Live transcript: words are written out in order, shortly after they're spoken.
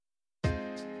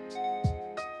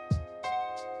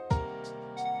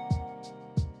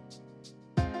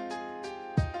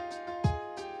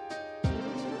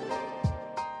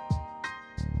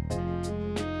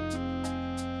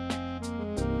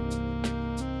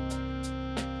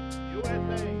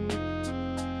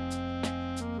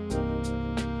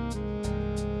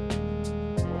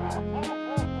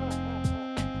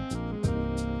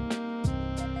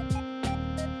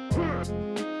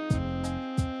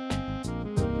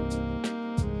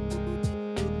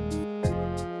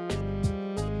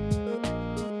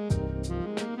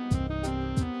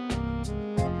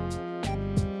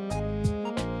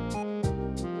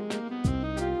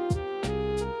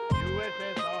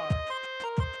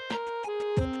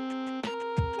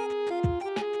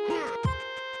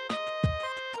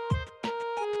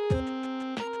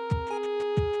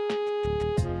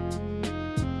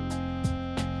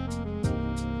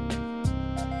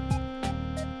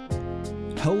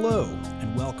Hello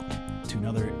and welcome to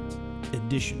another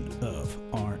edition of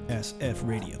RSF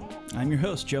Radio. I'm your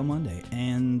host, Joe Monday,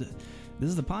 and this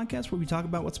is the podcast where we talk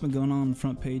about what's been going on the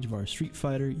front page of our Street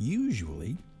Fighter,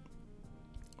 usually,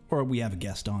 or we have a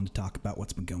guest on to talk about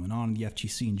what's been going on in the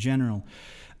FGC in general.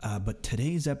 But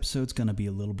today's episode's going to be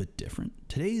a little bit different.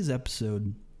 Today's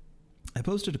episode, I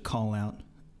posted a call out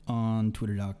on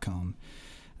twitter.com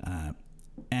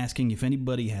asking if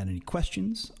anybody had any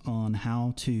questions on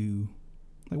how to,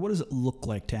 what does it look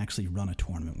like to actually run a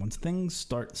tournament? Once things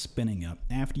start spinning up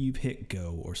after you've hit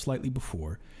go or slightly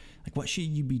before, what should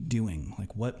you be doing?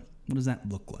 What does that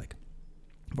look like?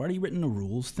 I've already written a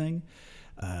rules thing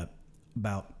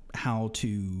about how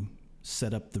to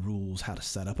set up the rules, how to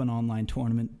set up an online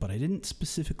tournament, but I didn't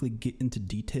specifically get into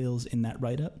details in that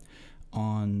write-up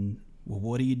on,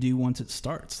 what do you do once it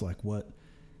starts?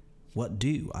 What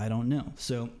do? I don't know.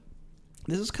 So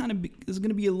this is going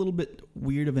to be a little bit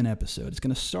weird of an episode. It's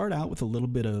going to start out with a little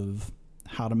bit of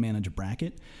how to manage a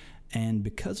bracket, and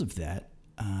because of that,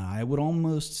 I would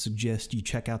almost suggest you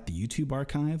check out the YouTube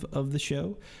archive of the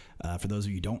show. For those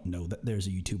of you who don't know that there's a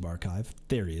YouTube archive,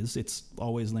 there is. It's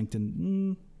always linked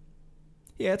in...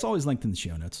 it's always linked in the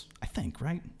show notes, I think,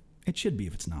 right? It should be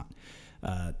if it's not,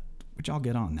 which I'll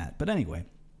get on that. But anyway,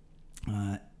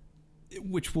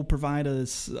 which will provide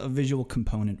us a visual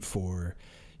component for,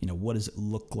 what does it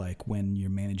look like when you're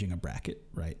managing a bracket,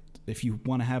 right? If you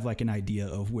want to have an idea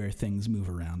of where things move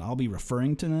around, I'll be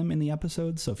referring to them in the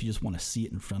episode. So if you just want to see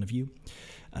it in front of you,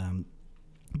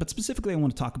 but specifically, I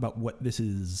want to talk about what this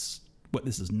is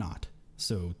not.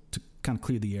 So to kind of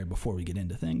clear the air before we get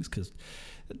into things, because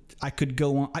I could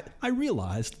go on. I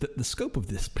realized that the scope of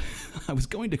this, I was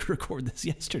going to record this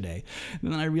yesterday,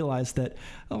 and then I realized that,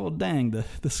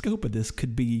 the scope of this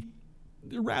could be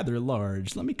rather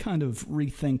large. Let me kind of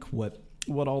rethink what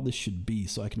all this should be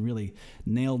so I can really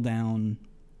nail down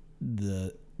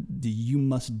the you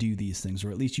must do these things,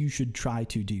 or at least you should try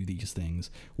to do these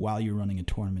things while you're running a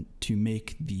tournament to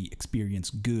make the experience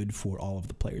good for all of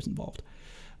the players involved,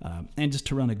 and just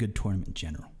to run a good tournament in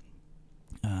general.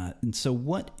 And so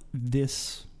what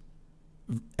this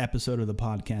episode of the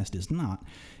podcast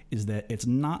is that it's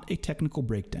not a technical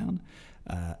breakdown.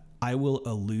 I will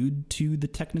allude to the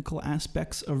technical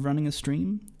aspects of running a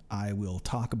stream. I will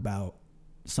talk about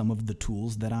some of the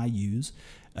tools that I use,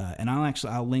 and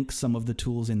I'll link some of the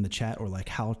tools in the chat, or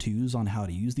how-tos on how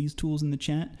to use these tools in the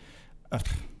chat.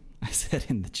 I said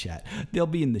in the chat. They'll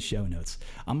be in the show notes.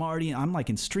 I'm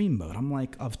in stream mode. I'm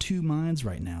of two minds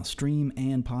right now, stream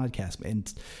and podcast.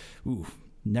 And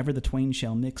never the twain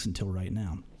shall mix until right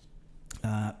now.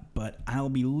 But I'll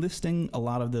be listing a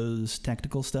lot of those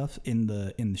technical stuff in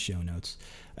the show notes,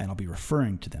 and I'll be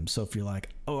referring to them. So if you're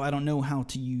I don't know how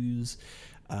to use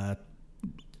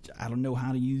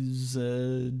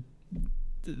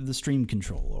the stream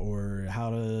control, or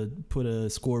how to put a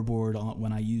scoreboard on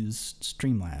when I use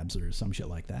Streamlabs or some shit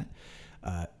like that,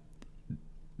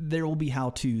 there will be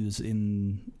how-tos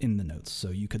in the notes, so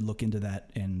you could look into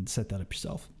that and set that up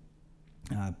yourself.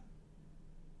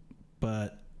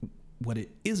 But what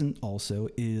it isn't also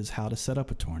is how to set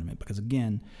up a tournament, because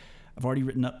again, I've already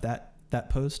written up that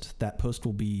post. That post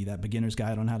will be that beginner's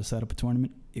guide on how to set up a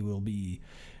tournament. It will be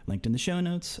linked in the show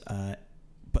notes.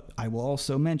 But I will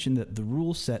also mention that the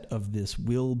rule set of this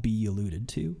will be alluded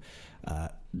to.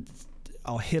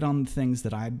 I'll hit on things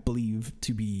that I believe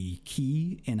to be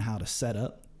key in how to set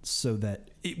up, so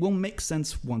that it will make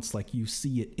sense once you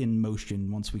see it in motion,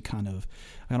 once we I'm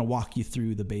going to walk you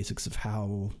through the basics of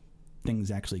how things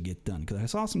actually get done. Because I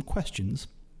saw some questions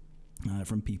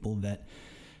from people that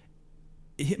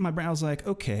it hit my brain. I was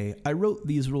okay, I wrote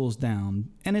these rules down,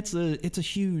 and it's a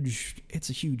huge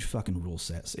fucking rule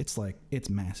set. It's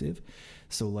massive.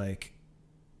 So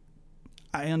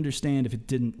I understand if it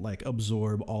didn't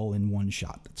absorb all in one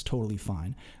shot. That's totally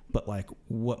fine. But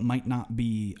what might not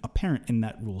be apparent in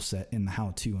that rule set, in the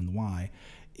how to and the why,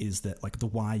 is that the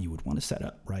why you would want to set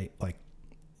up, right?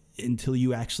 Until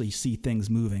you actually see things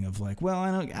moving of I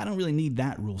don't really need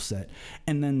that rule set.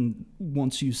 And then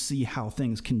once you see how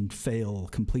things can fail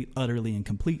utterly and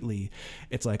completely,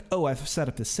 it's I've set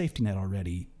up this safety net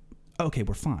already. Okay,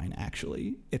 we're fine,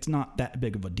 actually. It's not that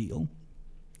big of a deal.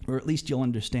 Or at least you'll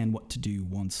understand what to do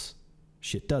once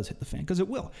shit does hit the fan, because it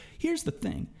will. Here's the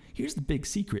thing. Here's the big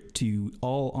secret to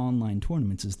all online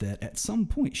tournaments, is that at some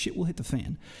point shit will hit the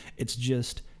fan. It's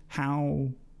just how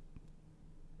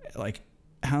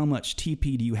much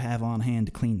TP do you have on hand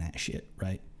to clean that shit,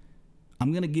 right?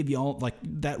 I'm going to give you all,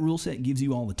 that rule set gives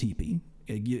you all the TP.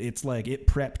 It's it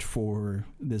prepped for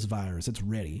this virus. It's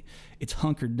ready. It's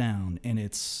hunkered down, and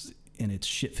it's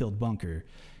shit-filled bunker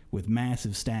with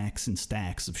massive stacks and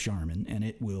stacks of Charmin, and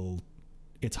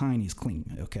it's Heine's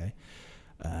clean, okay?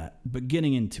 But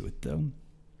getting into it, though,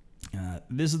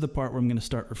 this is the part where I'm going to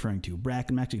start referring to a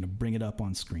bracket. I'm actually going to bring it up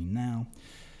on screen now.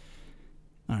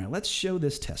 All right, let's show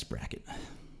this test bracket.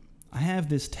 I have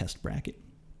this test bracket.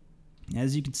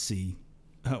 As you can see,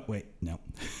 oh, wait, no.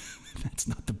 That's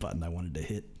not the button I wanted to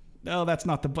hit. No, that's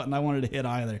not the button I wanted to hit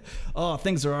either. Oh,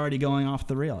 things are already going off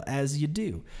the rail, as you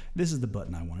do. This is the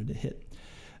button I wanted to hit.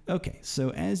 Okay,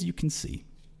 so as you can see,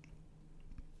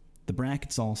 the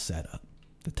bracket's all set up.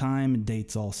 The time and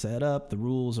date's all set up. The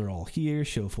rules are all here.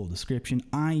 Show full description.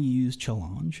 I use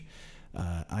Challenge.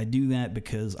 I do that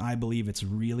because I believe it's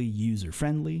really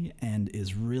user-friendly and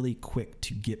is really quick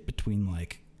to get between,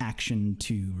 like, action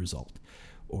to result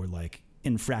or, like,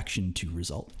 infraction to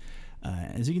result.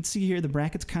 As you can see here, the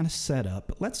bracket's kind of set up.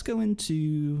 But let's go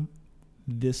into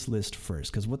this list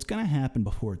first, because what's going to happen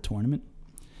before a tournament...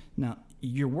 Now,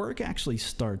 your work actually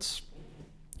starts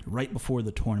right before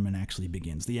the tournament actually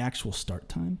begins, the actual start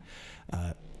time.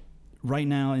 Right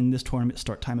now in this tournament,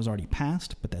 start time has already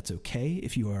passed, but that's okay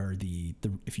if you are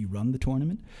if you run the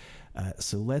tournament.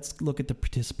 So let's look at the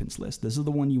participants list. This is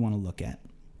the one you want to look at.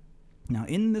 Now,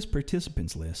 in this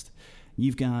participants list,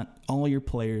 you've got all your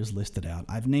players listed out.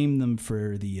 I've named them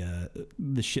for the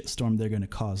shitstorm they're going to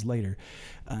cause later.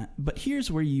 But here's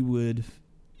where you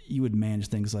would manage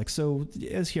things like, so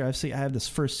as here I have this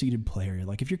first seeded player.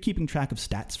 Like, if you're keeping track of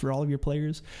stats for all of your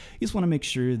players, you just want to make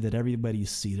sure that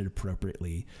everybody's seeded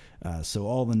appropriately, so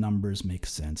all the numbers make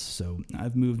sense. So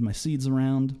I've moved my seeds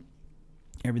around.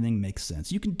 Everything makes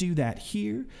sense. You can do that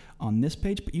here on this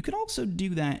page, but you can also do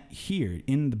that here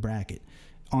in the bracket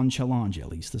on Challenge, at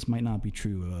least. This might not be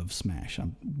true of Smash.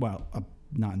 I'm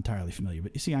not entirely familiar,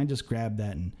 but you see, I just grab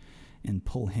that and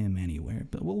pull him anywhere.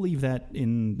 But we'll leave that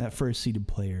in that first seeded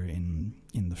player in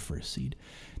the first seed.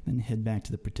 Then head back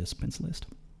to the participants list.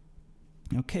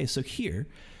 Okay, so here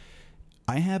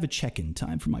I have a check-in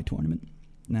time for my tournament.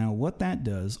 Now, what that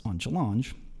does on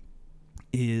Challenge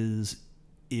is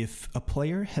if a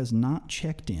player has not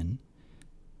checked in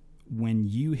when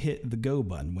you hit the go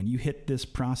button, when you hit this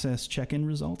process check-in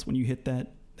results, when you hit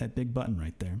that big button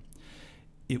right there,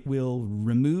 it will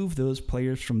remove those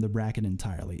players from the bracket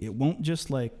entirely. It won't just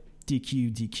like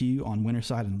DQ on winner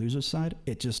side and loser side.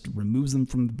 It just removes them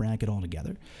from the bracket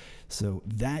altogether. So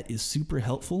that is super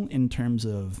helpful in terms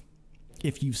of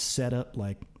if you've set up,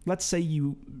 like, let's say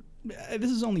this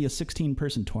is only a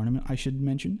 16-person tournament, I should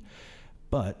mention,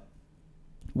 but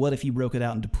what if you broke it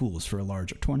out into pools for a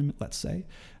larger tournament, let's say?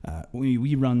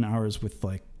 We run ours with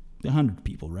like 100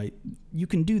 people, right? You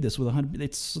can do this with 100.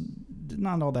 It's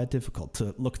not all that difficult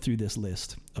to look through this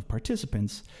list of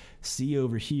participants, see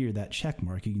over here that check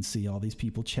mark. You can see all these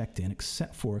people checked in,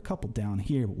 except for a couple down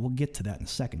here, but we'll get to that in a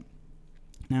second.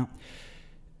 Now,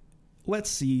 let's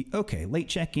see. Okay, late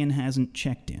check-in hasn't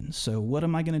checked in. So what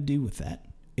am I going to do with that?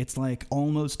 It's like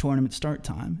almost tournament start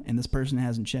time, and this person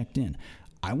hasn't checked in.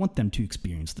 I want them to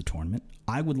experience the tournament.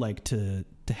 I would like to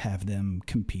have them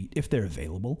compete if they're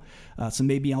available. So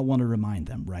maybe I'll want to remind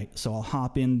them, right? So I'll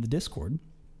hop in the Discord,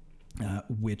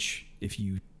 which if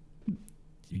you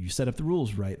set up the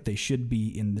rules right, they should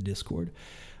be in the Discord.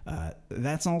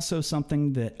 That's also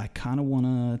something that I kind of want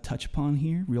to touch upon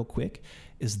here real quick,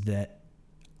 is that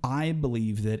I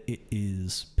believe that it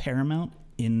is paramount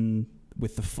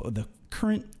with the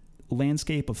current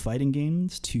landscape of fighting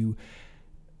games to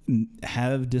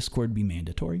have Discord be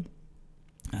mandatory,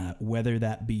 whether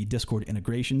that be Discord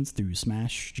integrations through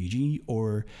Smash GG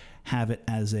or have it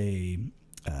as is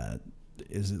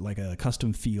it like a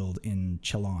custom field in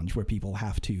Challenge where people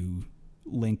have to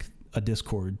link a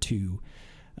Discord to,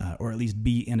 or at least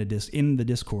be in the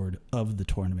Discord of the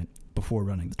tournament before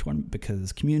running the tournament,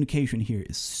 because communication here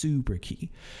is super key.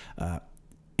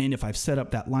 And if I've set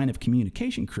up that line of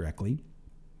communication correctly,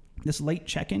 this late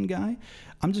check-in guy,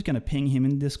 I'm just going to ping him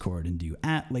in Discord and do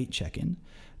 @late check-in.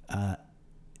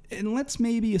 And let's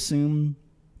maybe assume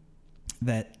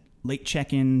that late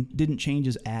check-in didn't change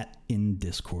his @ in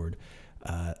Discord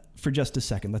for just a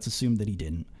second. Let's assume that he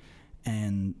didn't.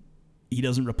 And he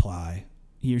doesn't reply.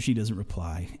 He or she doesn't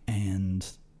reply. And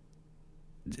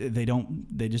they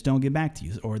just don't get back to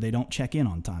you, or they don't check in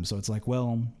on time. So it's like,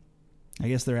 well, I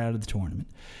guess they're out of the tournament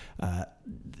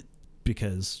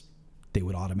because they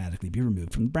would automatically be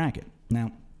removed from the bracket.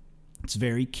 Now, it's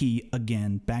very key,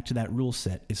 again, back to that rule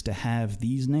set, is to have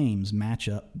these names match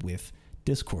up with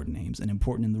Discord names, and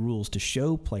important in the rules to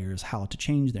show players how to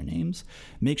change their names.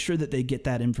 Make sure that they get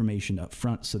that information up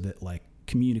front so that like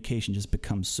communication just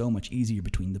becomes so much easier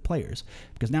between the players,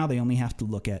 because now they only have to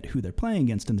look at who they're playing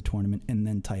against in the tournament and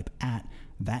then type @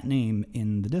 that name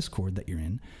in the Discord that you're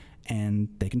in, and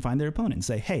they can find their opponent and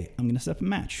say, hey, I'm going to set up a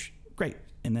match. Great.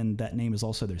 And then that name is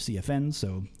also their CFN,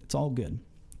 so it's all good.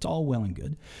 It's all well and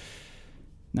good.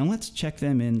 Now let's check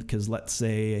them in, because let's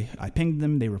say I pinged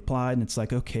them, they replied, and it's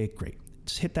like, okay, great.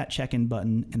 Just hit that check-in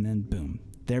button, and then boom,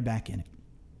 they're back in it.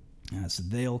 So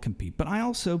they'll compete. But I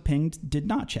also pinged did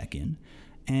not check in,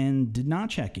 and did not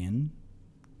check in,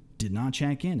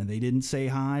 and they didn't say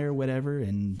hi or whatever,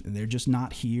 and they're just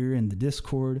not here in the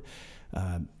Discord.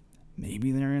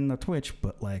 Maybe they're in the Twitch,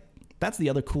 but like, that's the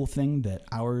other cool thing that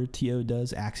our TO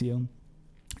does, Axio,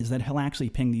 is that he'll actually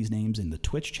ping these names in the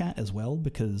Twitch chat as well,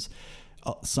 because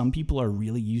some people are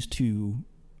really used to,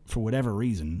 for whatever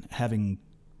reason, having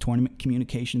tournament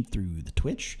communication through the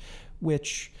Twitch,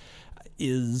 which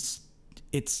is,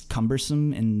 it's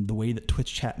cumbersome, and the way that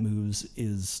Twitch chat moves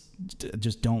is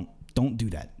just don't do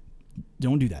that.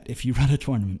 Don't do that. If you run a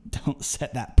tournament, don't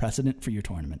set that precedent for your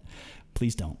tournament.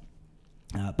 Please don't.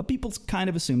 But people kind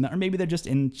of assume that, or maybe they're just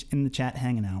in the chat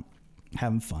hanging out,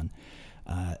 having fun.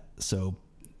 So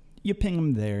you ping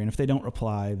them there, and if they don't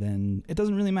reply, then it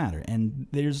doesn't really matter. And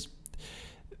there's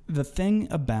the thing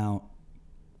about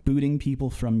booting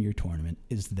people from your tournament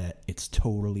is that it's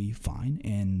totally fine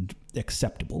and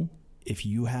acceptable if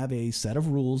you have a set of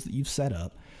rules that you've set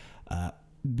up,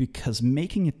 because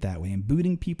making it that way and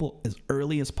booting people as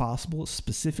early as possible,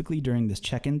 specifically during this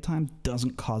check-in time,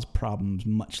 doesn't cause problems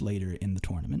much later in the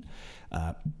tournament,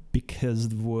 because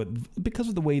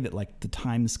of the way that like the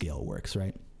time scale works,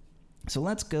 right? So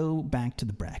let's go back to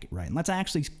the bracket, right? And let's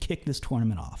actually kick this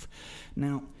tournament off.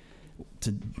 Now,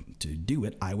 to do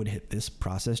it, I would hit this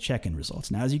process check-in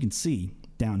results. Now, as you can see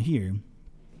down here,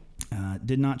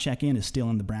 did not check in is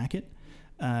still in the bracket.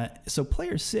 So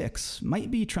player 6 might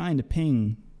be trying to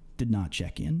ping did not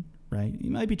check in, right?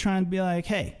 You might be trying to be like,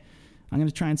 hey, I'm going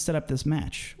to try and set up this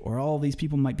match. Or all these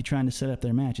people might be trying to set up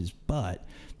their matches. But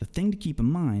the thing to keep in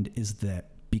mind is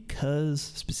that because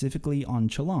specifically on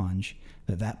Challenge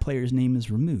that player's name is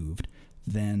removed,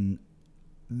 then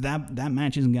that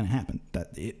match isn't going to happen.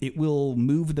 That it will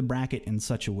move the bracket in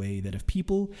such a way that if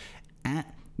people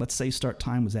at, let's say start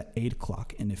time was at 8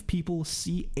 o'clock, and if people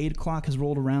see 8 o'clock has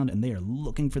rolled around and they are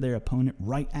looking for their opponent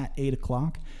right at 8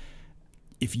 o'clock,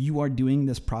 if you are doing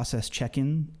this process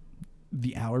check-in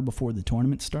the hour before the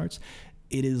tournament starts,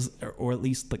 it is, or at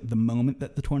least like the moment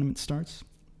that the tournament starts,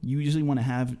 you usually want to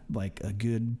have like a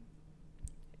good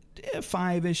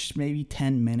 5-ish, maybe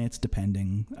 10 minutes,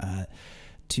 depending,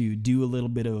 to do a little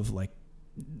bit of like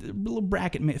a little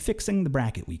bracket, fixing the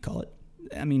bracket, we call it.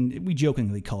 I mean, we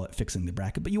jokingly call it fixing the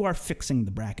bracket, but you are fixing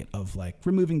the bracket of like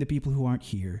removing the people who aren't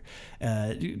here,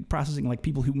 processing like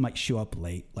people who might show up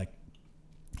late. Like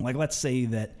let's say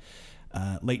that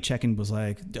late check-in was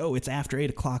like, oh, it's after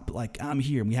 8 o'clock, but like I'm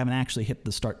here and we haven't actually hit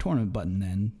the start tournament button.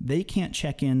 Then they can't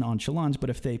check in on Challenge, but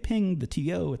if they ping the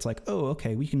TO, it's like, oh,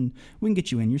 okay, we can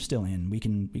get you in. You're still in. We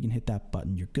can hit that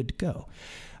button. You're good to go.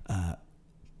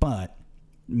 But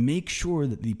make sure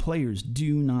that the players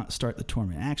do not start the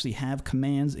tournament. Actually have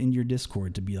commands in your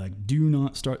Discord to be like, do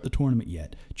not start the tournament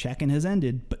yet. Check-in has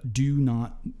ended, but do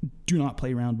not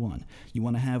play round 1. You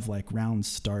want to have like round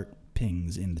start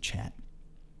pings in the chat.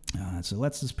 So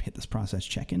let's just hit this process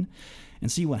check-in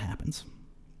and see what happens.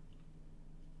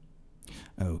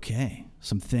 Okay,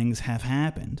 some things have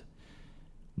happened.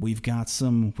 We've got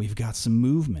some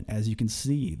movement. As you can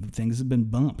see, things have been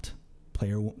bumped.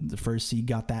 The first seed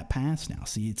got that pass now.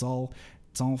 See, it's all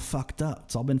fucked up.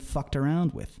 It's all been fucked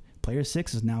around with. Player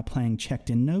 6 is now playing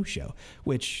checked in no-show,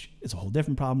 which is a whole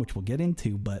different problem, which we'll get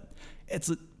into. But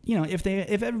it's,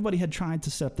 if everybody had tried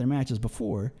to set up their matches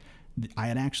before I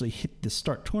had actually hit the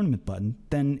start tournament button,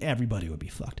 then everybody would be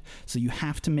fucked. So you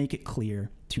have to make it clear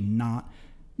to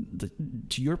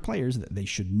your players that they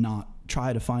should not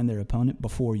try to find their opponent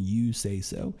before you say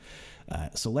so.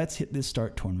 So let's hit this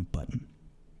start tournament button.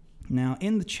 Now,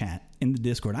 in the chat, in the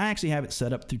Discord, I actually have it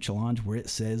set up through Challenge where it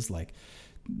says, like,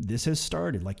 this has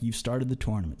started, like, you've started the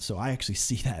tournament. So I actually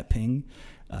see that ping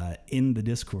in the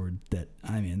Discord that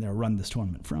they'll run this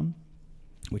tournament from,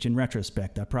 which in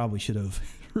retrospect, I probably should have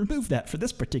removed that for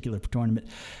this particular tournament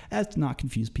as to not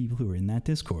confuse people who are in that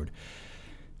Discord,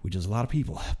 which is a lot of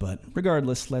people. But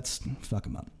regardless, let's fuck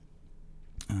them up.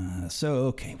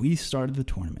 Okay, we started the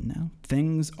tournament now.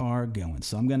 Things are going.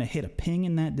 So I'm going to hit a ping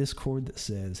in that Discord that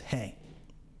says, hey,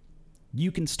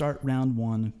 you can start round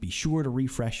 1. Be sure to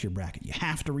refresh your bracket. You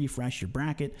have to refresh your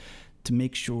bracket to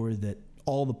make sure that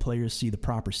all the players see the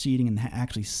proper seating and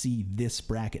actually see this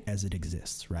bracket as it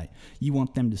exists, right? You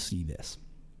want them to see this,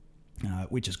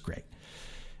 which is great.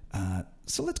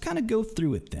 So let's kind of go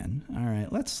through it then. All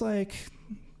right, let's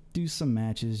do some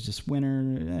matches, just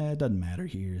winner, it doesn't matter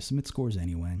here. Submit scores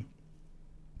anyway.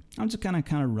 I'm just gonna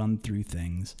kind of run through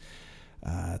things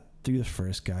through the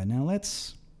first guide. Now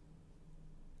let's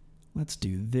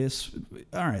do this.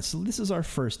 All right, so this is our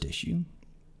first issue,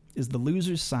 is the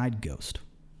loser's side ghost.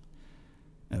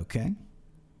 Okay.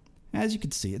 As you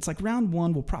can see, it's like round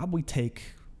one will probably take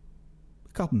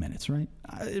a couple minutes, right?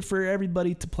 For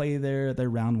everybody to play their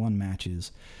round one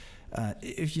matches.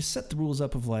 If you set the rules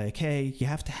up of like, hey, you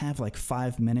have to have like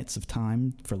 5 minutes of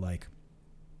time for like,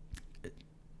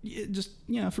 just,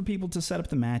 for people to set up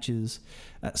the matches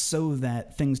so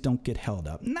that things don't get held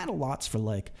up. And that allots for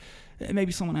like,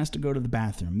 maybe someone has to go to the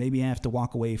bathroom. Maybe you have to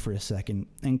walk away for a second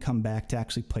and come back to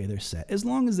actually play their set. As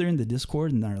long as they're in the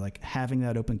Discord and they're like having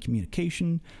that open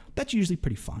communication, that's usually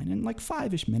pretty fine. And like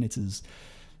 5-ish minutes is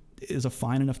a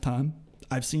fine enough time.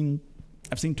 I've seen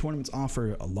tournaments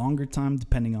offer a longer time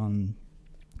depending on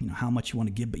how much you want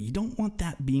to give, but you don't want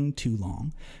that being too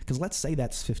long. Because let's say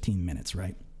that's 15 minutes,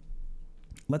 right?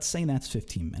 Let's say that's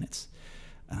 15 minutes.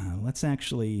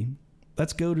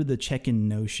 Let's go to the check-in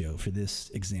no-show for this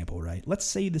example, right? Let's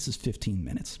say this is 15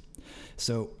 minutes.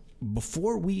 So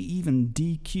before we even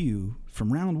DQ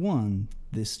from round one,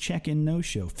 this check-in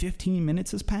no-show, 15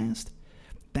 minutes has passed.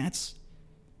 That's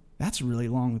a really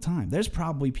long time. There's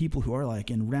probably people who are like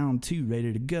in round two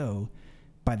ready to go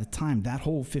by the time that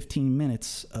whole 15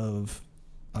 minutes of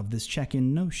this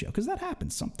check-in no-show, because that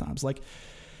happens sometimes. Like,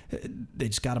 they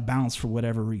just got to bounce for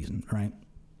whatever reason, right?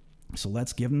 So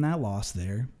let's give them that loss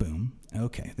there. Boom.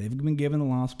 Okay, they've been given the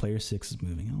loss. Player 6 is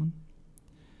moving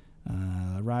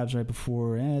on. Arrives right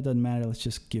before. It doesn't matter. Let's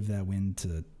just give that win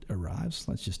to Arrives.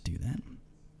 Let's just do that.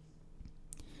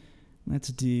 Let's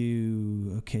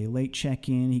do, okay, late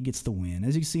check-in. He gets the win.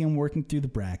 As you can see, I'm working through the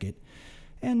bracket.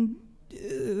 And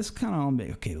this kind of all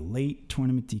make, okay, late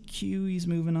tournament DQ. He's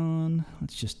moving on.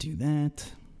 Let's just do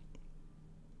that.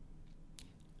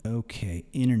 Okay,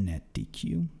 internet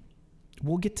DQ.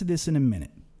 We'll get to this in a minute,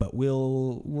 but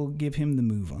we'll give him the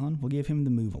move on. We'll give him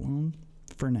the move along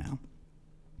for now.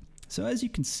 So as you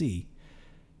can see,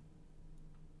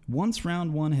 once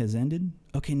round one has ended,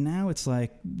 okay, now it's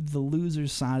like the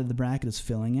loser's side of the bracket is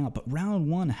filling out, but round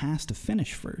one has to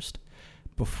finish first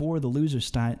before the loser's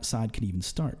side can even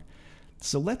start.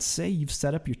 So let's say you've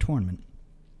set up your tournament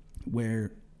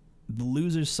where the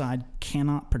loser's side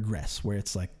cannot progress, where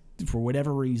it's like, for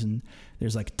whatever reason,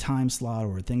 there's like a time slot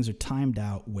or things are timed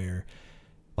out where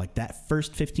like that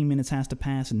first 15 minutes has to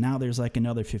pass and now there's like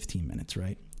another 15 minutes,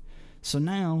 right? So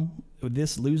now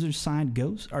this loser's side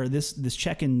goes, or this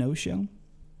check-in no-show,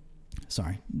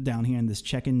 down here in this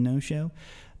check-in no-show,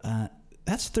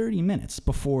 that's 30 minutes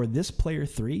before this player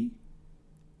 3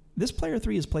 has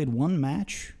played one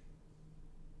match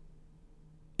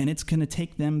and it's going to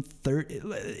take them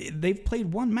they've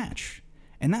played one match.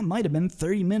 And that might have been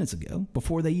 30 minutes ago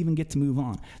before they even get to move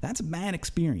on. That's a bad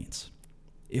experience.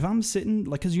 If I'm sitting,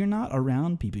 like, because you're not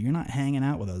around people, you're not hanging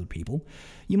out with other people.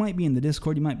 You might be in the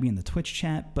Discord, you might be in the Twitch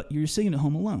chat, but you're sitting at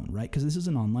home alone, right? Because this is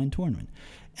an online tournament.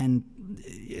 And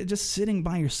just sitting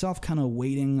by yourself kind of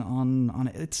waiting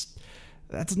on it,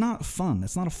 that's not fun.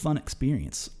 That's not a fun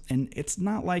experience. And it's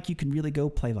not like you can really go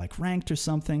play like ranked or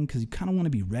something because you kind of want to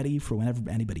be ready for whenever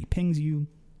anybody pings you.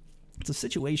 It's a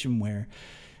situation where,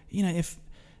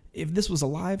 if this was a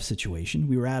live situation,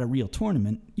 we were at a real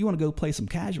tournament, you want to go play some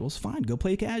casuals, fine, go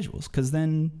play casuals. Because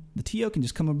then the TO can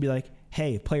just come up and be like,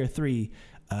 hey, player 3,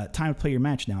 time to play your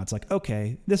match now. It's like,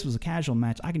 okay, this was a casual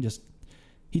match.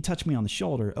 He touched me on the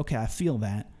shoulder. Okay, I feel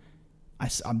that.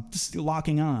 I'm just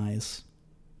locking eyes.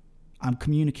 I'm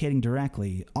communicating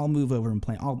directly. I'll move over and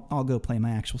play. I'll go play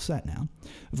my actual set now.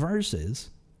 Versus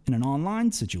in an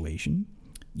online situation,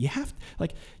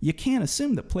 you can't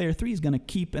assume that player 3 is going to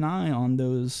keep an eye on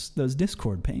those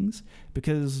Discord pings,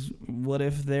 because what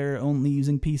if they're only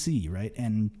using PC, right?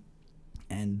 And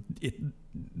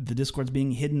the Discord's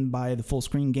being hidden by the full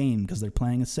screen game because they're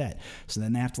playing a set. So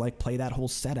then they have to like play that whole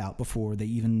set out before they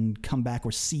even come back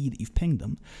or see that you've pinged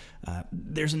them.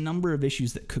 There's a number of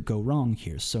issues that could go wrong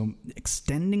here. So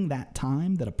extending that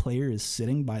time that a player is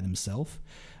sitting by themselves,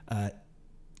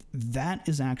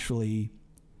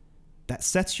 that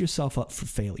sets yourself up for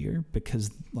failure,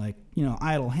 because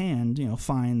idle hand,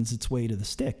 finds its way to the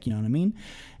stick, you know what I mean?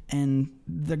 And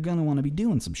they're going to want to be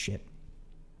doing some shit.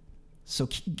 So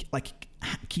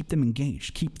keep them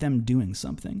engaged, keep them doing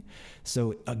something.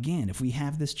 So again, if we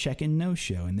have this check-in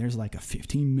no-show and there's like a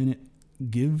 15-minute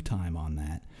give time on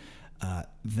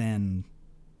that, then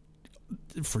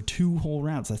for 2 whole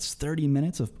rounds, that's 30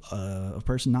 minutes of a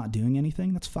person not doing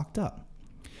anything. That's fucked up.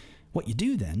 What you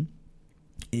do then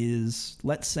is,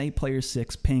 let's say player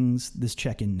 6 pings this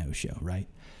check-in no-show, right?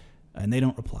 And they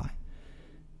don't reply.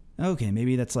 Okay,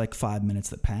 maybe that's like 5 minutes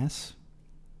that pass.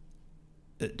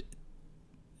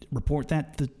 report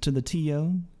that to the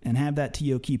TO and have that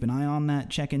TO keep an eye on that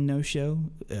check and no show,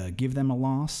 give them a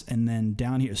loss, and then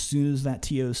down here, as soon as that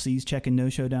TO sees check and no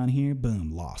show down here,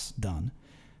 boom, loss, done.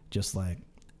 Just like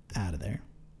out of there.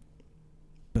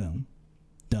 Boom,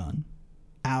 done.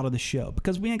 Out of the show,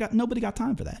 because nobody got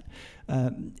time for that.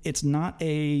 It's not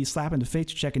a slap in the face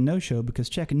check and no show, because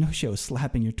check and no show is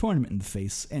slapping your tournament in the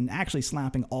face and actually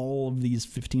slapping all of these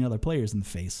 15 other players in the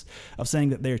face of saying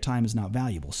that their time is not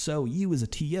valuable. So you as a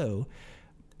TO,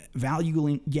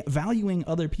 valuing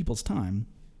other people's time,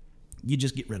 you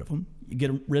just get rid of them. You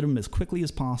get rid of them as quickly as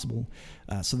possible,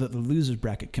 so that the losers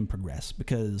bracket can progress.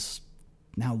 Because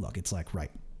now look, it's like,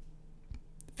 right.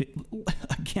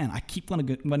 Again, I keep wanting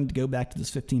to go back to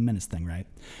this 15 minutes thing, right?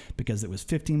 Because it was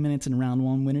 15 minutes in round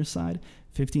 1 winner's side,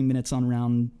 15 minutes on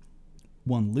round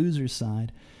 1 loser's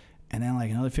side, and then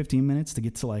like another 15 minutes to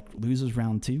get to like losers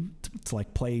round 2 to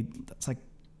like play. That's like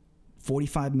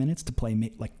 45 minutes to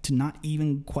play, like to not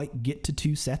even quite get to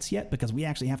 2 sets yet, because we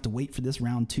actually have to wait for this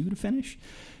round 2 to finish.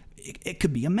 It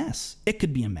could be a mess. It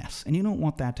could be a mess, and you don't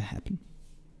want that to happen.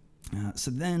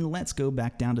 So then let's go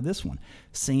back down to this one.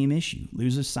 Same issue.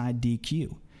 Loser's side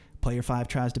DQ. Player 5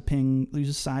 tries to ping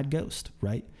loser's side ghost,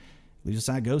 right? Loser's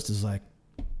side ghost is like,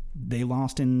 they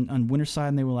lost on winner's side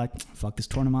and they were like, fuck this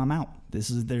tournament, I'm out.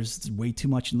 There's way too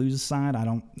much in loser's side. I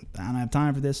don't have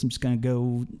time for this. I'm just going to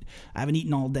go. I haven't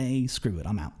eaten all day. Screw it.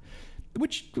 I'm out.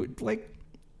 Which, like,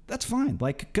 that's fine.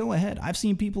 Like, go ahead. I've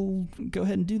seen people go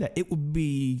ahead and do that. It would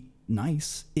be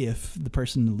nice if the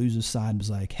person in the loser's side was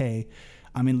like, hey,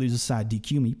 I'm in loser's side,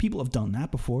 DQ me. People have done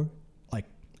that before, like,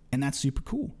 and that's super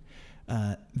cool.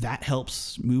 That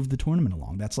helps move the tournament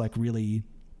along. That's really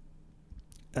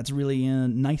a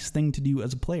nice thing to do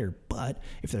as a player. But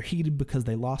if they're heated because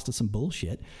they lost to some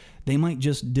bullshit, they might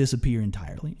just disappear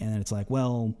entirely. And it's like,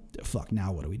 well, fuck,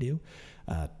 now what do we do?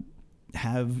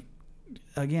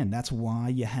 That's why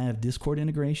you have Discord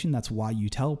integration. That's why you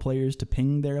tell players to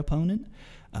ping their opponent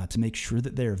to make sure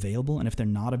that they're available. And if they're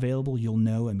not available, you'll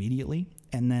know immediately.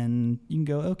 And then you can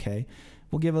go, okay,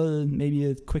 we'll give maybe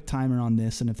a quick timer on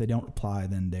this. And if they don't reply,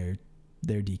 then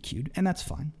they're DQ'd. And that's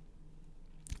fine.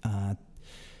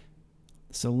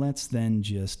 So let's then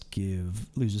just give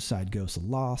loser's side ghost a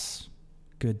loss.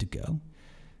 Good to go.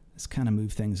 Let's kind of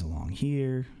move things along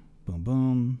here. Boom,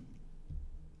 boom.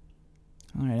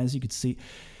 All right, as you can see,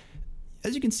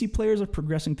 players are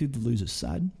progressing through the loser's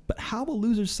side. But how the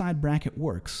loser's side bracket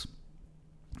works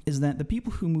is that the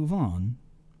people who move on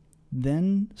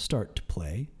then start to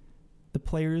play the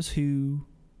players who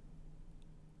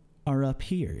are up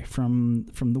here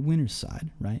from the winner's side,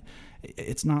 right?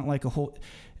 It's not like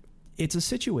it's a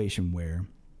situation where,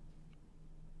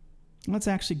 let's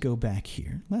actually go back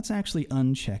here. Let's actually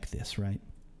uncheck this, right?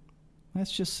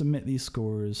 Let's just submit these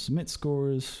scores, submit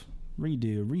scores,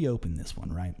 reopen this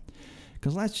one, right?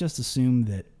 Because let's just assume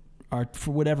that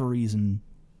for whatever reason,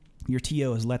 your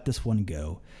TO has let this one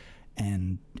go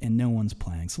and no one's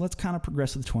playing. So let's kind of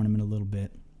progress the tournament a little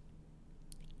bit.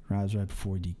 Rise right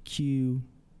before DQ.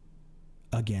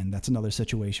 Again, that's another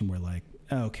situation where like,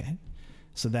 okay,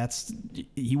 so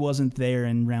he wasn't there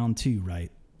in round 2,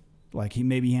 right? Like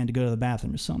he had to go to the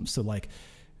bathroom or something. So like,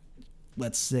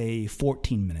 let's say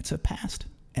 14 minutes have passed.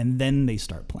 And then they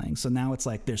start playing. So now it's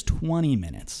like there's 20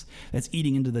 minutes that's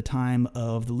eating into the time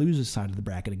of the loser's side of the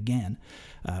bracket again.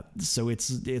 So it's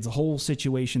a whole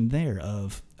situation there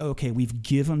of, okay, we've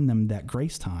given them that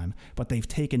grace time, but they've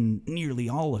taken nearly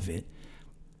all of it.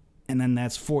 And then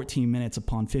that's 14 minutes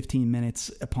upon 15 minutes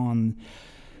upon,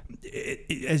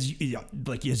 as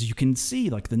you can see,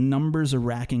 like the numbers are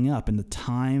racking up, and the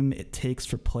time it takes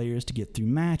for players to get through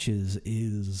matches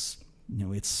is,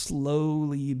 it's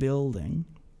slowly building.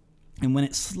 And when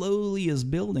it slowly is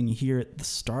building here at the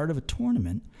start of a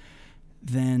tournament,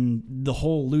 then the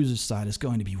whole loser's side is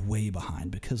going to be way behind.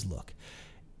 Because look,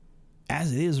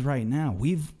 as it is right now,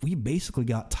 we basically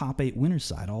got top 8 winner's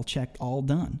side all checked, all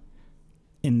done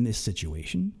in this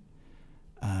situation.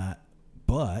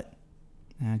 But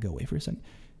go away for a second.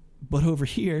 But over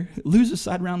here, loser's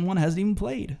side round 1 hasn't even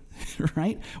played,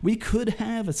 right? We could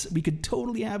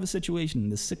totally have a situation in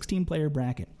this 16-player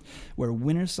bracket where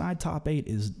winner's side top 8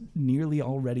 is nearly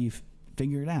already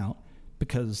figured out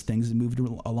because things have moved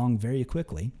along very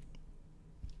quickly.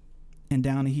 And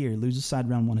down here, loser's side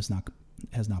round 1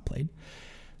 has not played.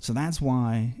 So that's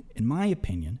why, in my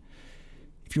opinion,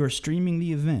 if you are streaming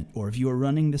the event or if you are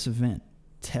running this event,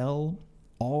 tell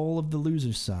all of the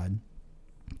loser's side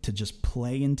to just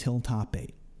play until top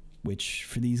 8, which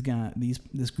for these guys,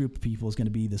 this group of people is going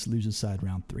to be this loser's side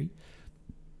round 3.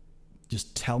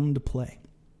 Just tell them to play,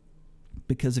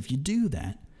 because if you do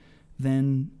that,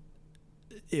 then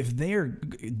if they're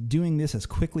doing this as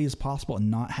quickly as possible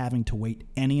and not having to wait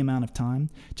any amount of time,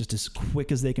 just as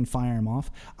quick as they can fire them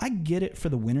off, I get it for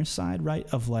the winner's side, right?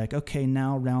 Of like, okay,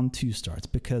 now round 2 starts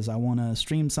because I want to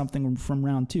stream something from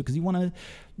round 2 because you want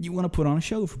to put on a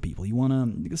show for people. You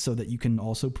want to, so that you can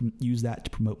also use that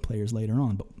to promote players later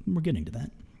on. But we're getting to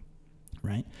that,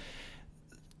 right?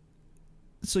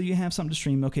 So you have something to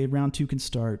stream. Okay, round 2 can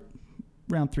start.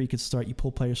 Round 3 could start. You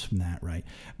pull players from that, right?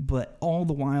 But all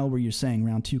the while where you're saying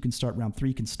round 2 can start, round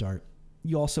 3 can start,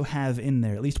 you also have in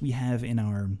there, at least we have in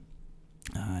our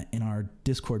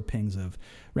Discord pings of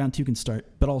round 2 can start,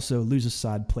 but also loser's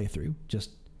side playthrough. Just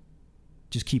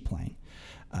keep playing,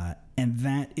 and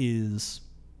that is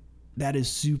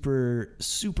super,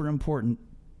 super important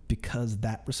because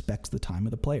that respects the time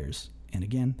of the players. And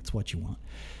again, that's what you want.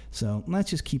 So let's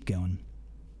just keep going.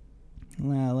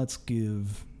 Well, let's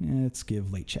give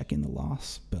late check-in the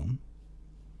loss. Boom.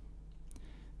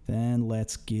 Then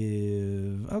let's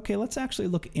actually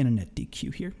look at internet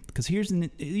DQ here, because here's an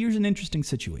interesting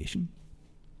situation.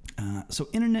 So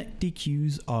internet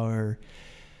DQs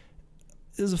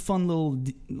is a fun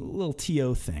little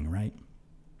TO thing, right?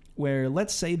 Where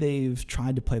let's say they've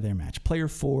tried to play their match. Player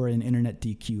 4 and internet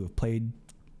DQ have played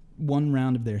one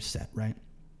round of their set, right?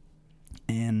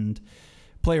 And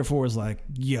Player 4 is like,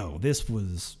 yo, this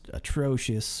was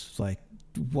atrocious. Like,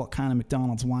 what kind of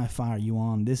McDonald's Wi-Fi are you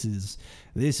on? This is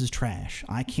trash.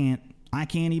 I can't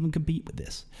even compete with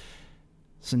this.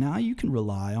 So now you can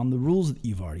rely on the rules that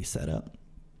you've already set up.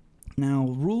 Now,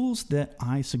 rules that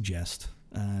I suggest,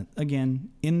 again,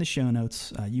 in the show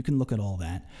notes, you can look at all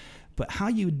that. But how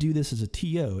you would do this as a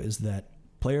TO is that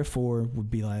Player 4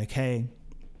 would be like, hey,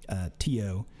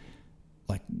 TO,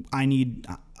 like I need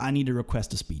to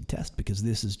request a speed test because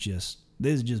this is just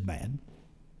bad.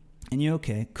 And you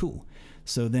okay, cool.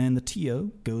 So then the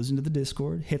TO goes into the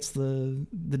Discord, hits the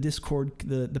Discord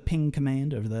the ping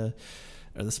command or the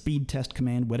speed test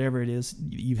command, whatever it is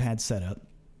you've had set up,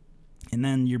 and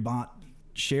then your bot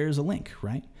shares a link,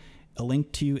 right? A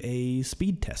link to a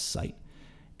speed test site,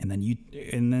 and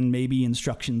then maybe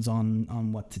instructions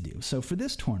on what to do. So for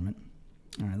this tournament,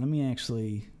 all right, let me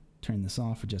actually turn this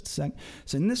off for just a sec.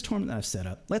 So in this tournament that I've set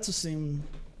up, let's assume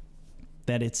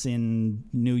that it's in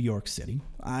New York City.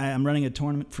 I'm running a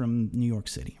tournament from New York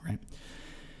City, right?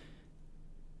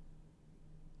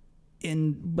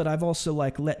 But I've also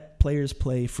let players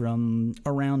play from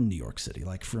around New York City,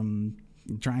 like from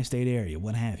tri-state area,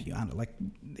 what have you.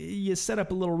 You set up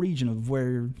a little region of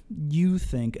where you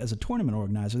think as a tournament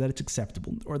organizer that it's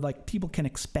acceptable, or like people can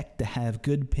expect to have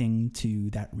good ping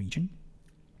to that region,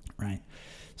 right?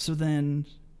 So then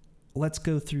let's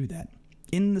go through that.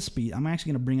 In the speed, I'm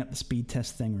actually going to bring up the speed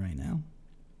test thing right now.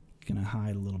 Going to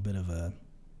hide a little bit of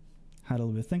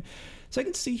thing. So I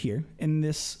can see here in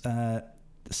this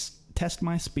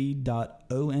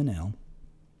testmyspeed.onl.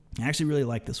 I actually really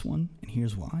like this one, and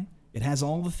here's why. It has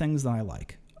all the things that I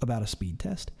like about a speed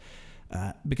test.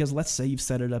 Because let's say you've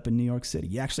set it up in New York City.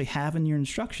 You actually have in your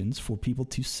instructions for people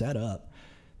to set up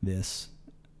this.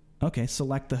 Okay,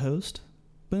 select the host.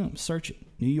 Boom, search it.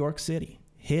 New York City.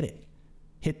 Hit it.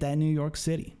 Hit that New York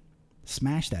City.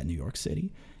 Smash that New York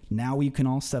City. Now we can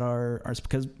all set ours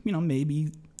because,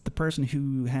 maybe the person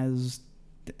who has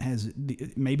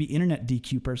maybe internet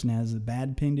DQ person has a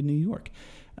bad ping to New York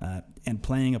and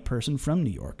playing a person from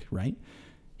New York, right?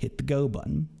 Hit the go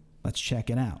button. Let's check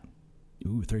it out.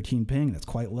 Ooh, 13 ping, that's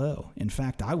quite low. In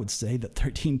fact, I would say that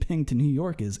 13 ping to New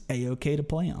York is A-okay to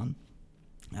play on.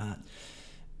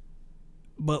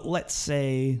 But let's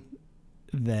say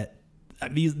that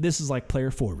this is like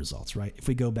player 4 results, right? If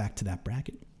we go back to that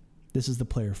bracket, this is the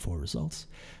player 4 results.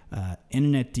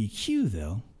 Internet DQ,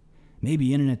 though,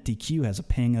 maybe Internet DQ has a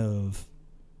ping of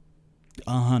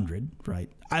 100, right?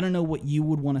 I don't know what you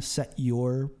would want to set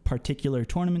your particular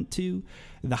tournament to.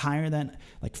 The higher that,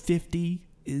 like 50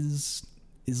 is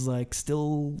like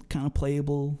still kind of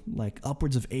playable. Like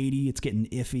upwards of 80, it's getting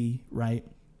iffy, right?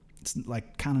 It's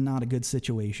like kind of not a good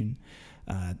situation.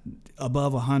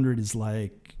 Above 100 is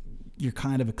like you're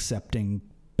kind of accepting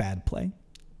bad play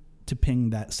to ping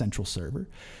that central server.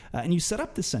 And you set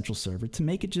up this central server to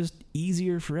make it just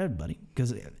easier for everybody.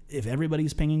 Because if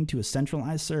everybody's pinging to a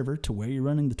centralized server to where you're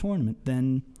running the tournament,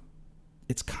 then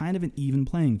it's kind of an even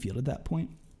playing field at that point.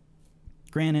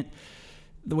 Granted,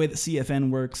 the way that CFN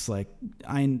works, like,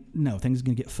 I know things are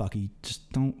going to get fucky.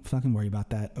 Just don't fucking worry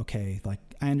about that. Okay, like,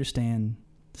 I understand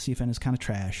CFN is kind of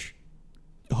trash.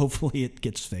 Hopefully it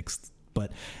gets fixed.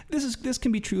 But this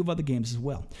can be true of other games as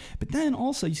well. But then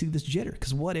also you see this jitter,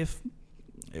 because what if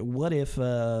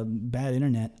a bad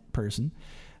internet person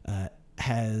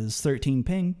has 13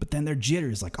 ping, but then their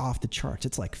jitter is like off the charts.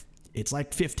 It's like it's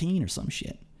like 15 or some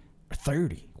shit, or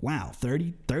 30. Wow,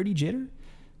 30 jitter?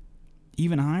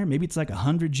 Even higher, maybe it's like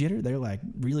 100 jitter. They're like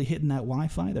really hitting that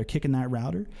Wi-Fi. They're kicking that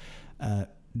router.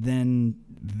 Then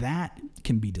that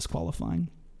can be disqualifying.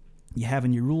 You have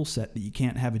in your rule set that you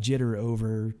can't have a jitter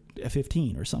over a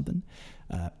 15 or something.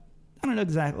 I don't know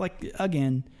exactly. Like,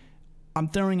 again, I'm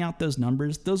throwing out those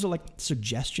numbers. Those are like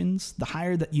suggestions. The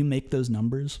higher that you make those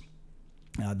numbers,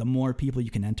 the more people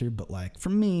you can enter. But like for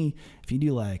me, if you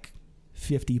do like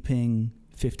 50 ping,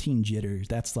 15 jitters,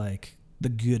 that's like the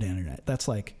good internet. That's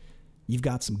like, you've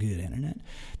got some good internet.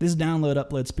 This download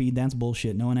upload speed, that's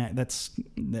bullshit.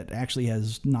 That actually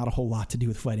has not a whole lot to do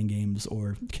with fighting games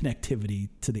or connectivity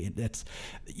to the. That's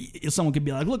someone could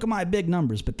be like, look at my big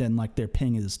numbers, but then like their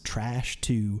ping is trash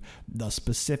to the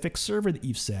specific server that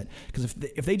you've set. Because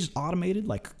if they just automated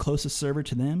like closest server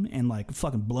to them and like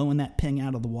fucking blowing that ping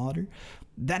out of the water,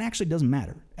 that actually doesn't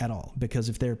matter at all. Because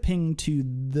if they're pinged to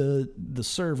the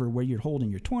server where you're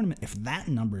holding your tournament, if that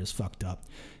number is fucked up,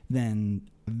 then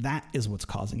that is what's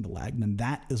causing the lag. Then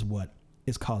that is what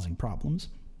is causing problems.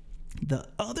 The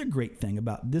other great thing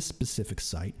about this specific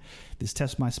site, this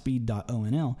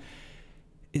testmyspeed.onl,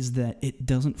 is that it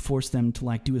doesn't force them to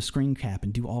like do a screen cap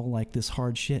and do all like this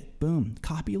hard shit. Boom,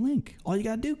 copy link. All you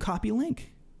gotta do, copy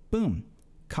link. Boom,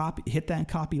 hit that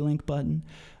copy link button.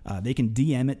 They can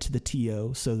DM it to the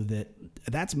TO, so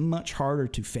that's much harder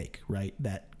to fake, right?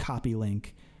 That copy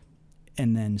link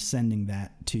and then sending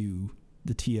that to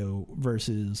the TO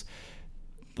versus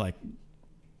like,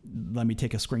 let me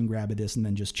take a screen grab of this and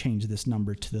then just change this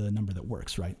number to the number that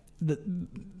works, right?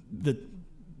 The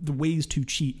ways to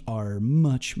cheat are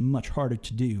much, much harder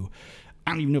to do.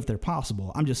 I don't even know if they're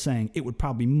possible. I'm just saying it would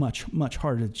probably be much, much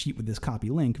harder to cheat with this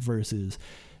copy link versus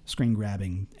screen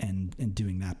grabbing and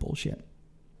doing that bullshit.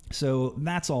 So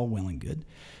that's all well and good.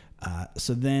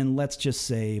 So then let's just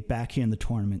say back here in the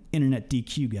tournament, Internet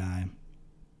DQ guy,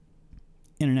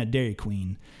 Internet Dairy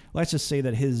Queen, let's just say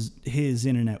that his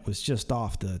internet was just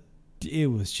it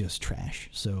was just trash.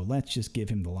 So let's just give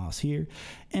him the loss here.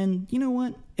 And you know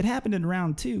what? It happened in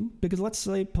round 2 because let's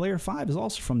say player 5 is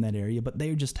also from that area, but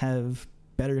they just have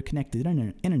better connected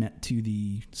internet to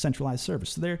the centralized server.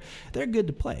 So they're good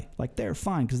to play. Like they're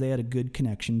fine because they had a good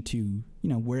connection to,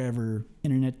 wherever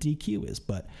Internet DQ is.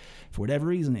 But for whatever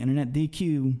reason, Internet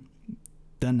DQ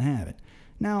doesn't have it.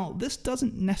 Now, this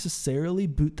doesn't necessarily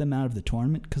boot them out of the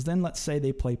tournament, because then let's say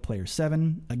they play player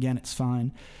 7. Again, it's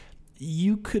fine.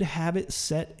 You could have it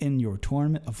set in your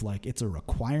tournament of like it's a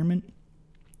requirement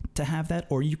to have that,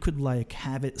 or you could like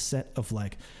have it set of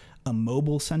like a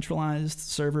mobile centralized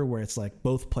server where it's like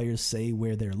both players say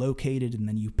where they're located and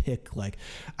then you pick like,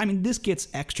 this gets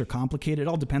extra complicated. It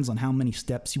all depends on how many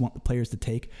steps you want the players to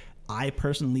take. I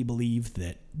personally believe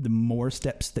that the more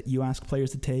steps that you ask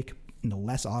players to take, and the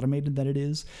less automated that it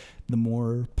is, the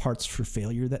more parts for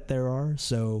failure that there are.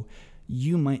 So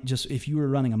you might just, if you were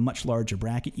running a much larger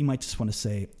bracket, you might just want to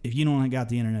say, if you don't got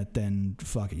the internet, then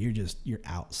fuck it, you're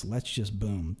out. So let's just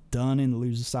boom, done in the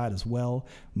loser side as well.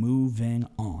 Moving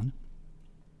on.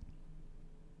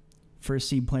 First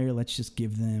seed player, let's just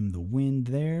give them the win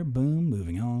there. Boom,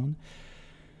 moving on.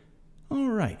 All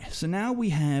right, so now we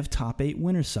have top 8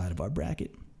 winner side of our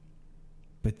bracket.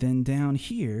 But then down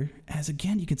here, as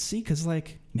again, you can see, because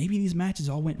like maybe these matches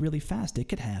all went really fast. It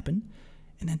could happen.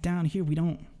 And then down here, we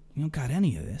don't got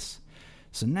any of this.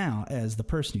 So now, as the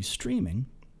person who's streaming,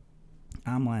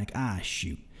 I'm like,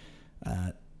 shoot.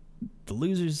 The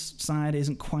losers side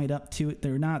isn't quite up to it.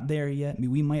 They're not there yet.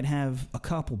 We might have a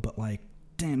couple, but like,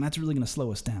 damn, that's really going to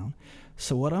slow us down.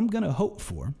 So what I'm going to hope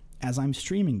for, as I'm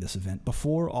streaming this event,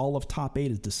 before all of top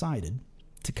 8 is decided,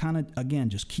 to kind of,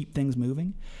 again, just keep things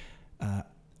moving,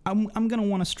 I'm going to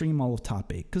want to stream all of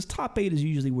top 8, because top 8 is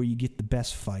usually where you get the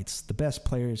best fights, the best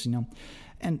players,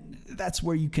 and that's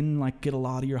where you can like get a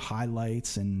lot of your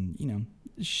highlights and,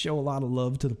 show a lot of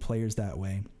love to the players that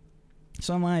way.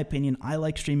 So in my opinion, I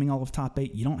like streaming all of top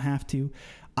 8. You don't have to.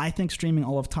 I think streaming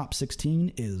all of top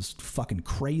 16 is fucking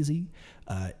crazy.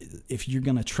 If you're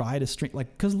going to try to stream,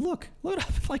 like, because load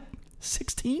up like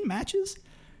 16 matches.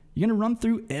 You're going to run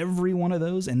through every one of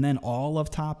those and then all of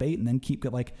top 8 and then keep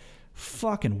it like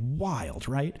fucking wild,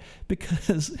 right?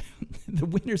 Because the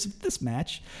winners of this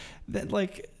match that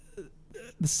like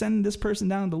send this person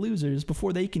down to losers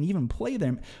before they can even play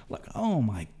them. Like, oh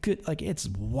my good, like it's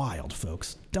wild,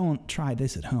 folks. Don't try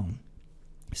this at home.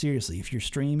 Seriously, if you're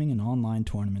streaming an online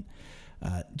tournament,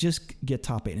 just get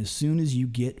top 8. And as soon as you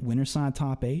get winner side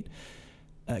top 8,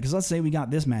 because let's say we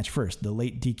got this match first, the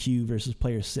late DQ versus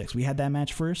player 6. We had that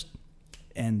match first.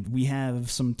 and we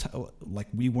have like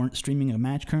we weren't streaming a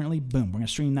match currently, boom, we're going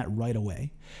to stream that right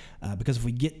away. Because if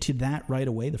we get to that right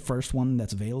away, the first one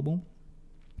that's available,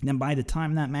 then by the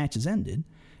time that match is ended,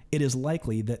 it is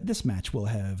likely that this match will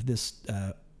have this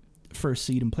first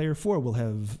seed and player 4 will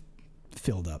have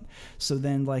filled up. So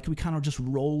then like we kind of just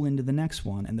roll into the next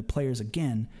one, and the players,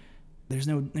 again, there's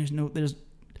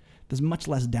much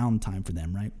less downtime for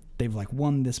them, right? They've like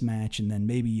won this match, and then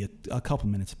maybe a couple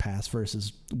minutes pass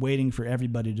versus waiting for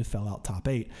everybody to fill out top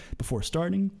 8 before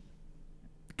starting,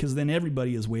 because then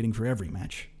everybody is waiting for every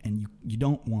match, and you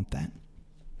don't want that.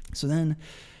 So then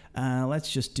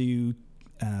let's just do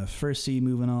first seed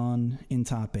moving on in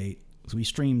top 8. So we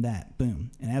stream that, boom.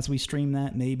 And as we stream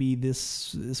that, maybe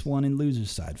this one in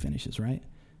loser's side finishes, right?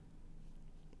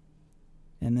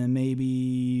 And then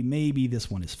maybe this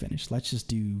one is finished. Let's just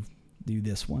do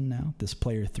this one now. This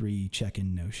player 3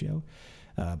 check-in no-show.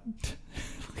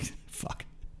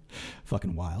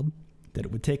 Fucking wild that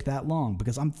it would take that long,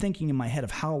 because I'm thinking in my head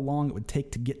of how long it would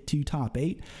take to get to top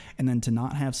 8, and then to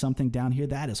not have something down here.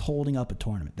 That is holding up a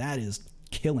tournament. That is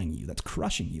killing you. That's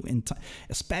crushing you.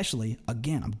 Especially,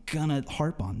 again, I'm gonna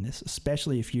harp on this,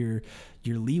 especially if your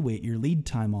lead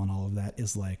time on all of that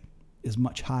is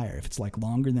much higher. If it's like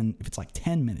longer than, if it's like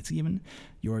 10 minutes even,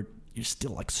 you're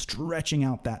still like stretching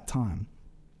out that time,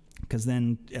 because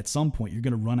then at some point you're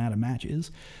going to run out of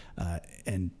matches,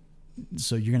 and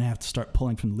so you're going to have to start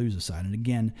pulling from the loser side. And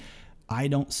again, I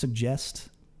don't suggest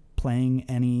playing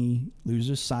any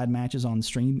loser side matches on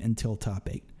stream until top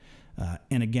 8.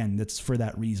 And again, that's for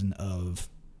that reason of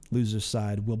loser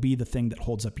side will be the thing that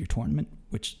holds up your tournament,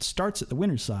 which starts at the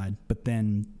winner's side, but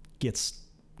then gets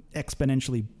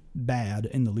exponentially bad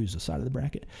in the loser side of the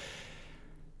bracket.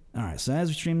 All right, so as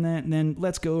we stream that, and then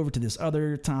let's go over to this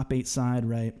other top 8 side,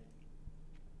 right?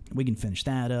 We can finish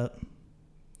that up.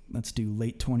 Let's do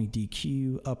late 20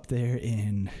 DQ up there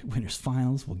in winners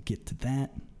finals. We'll get to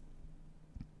that.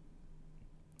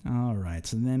 All right,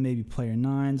 so then maybe player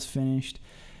 9's finished.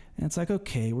 And it's like,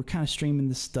 okay, we're kind of streaming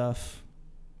this stuff.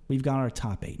 We've got our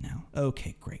top 8 now.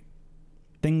 Okay, great.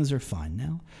 Things are fine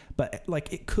now. But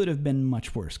like, it could have been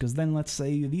much worse, because then let's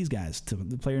say these guys,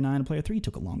 the player 9 and player 3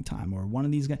 took a long time, or one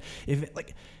of these guys.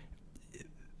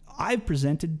 I've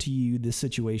presented to you this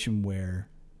situation where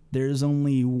there's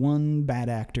only one bad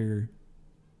actor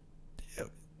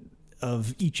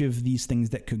of each of these things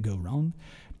that could go wrong,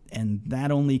 and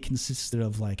that only consisted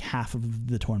of like half of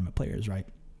the tournament players, right?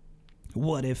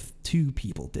 What if 2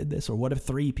 people did this, or what if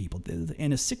 3 people did it?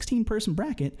 In a 16-person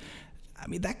bracket, I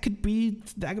mean, that could be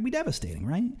devastating,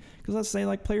 right? Because let's say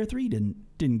like player 3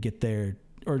 didn't get there,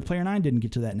 or player 9 didn't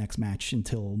get to that next match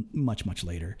until much, much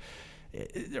later.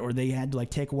 Or they had to like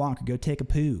take a walk, or go take a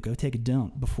poo, go take a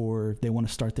dump before they want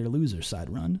to start their loser side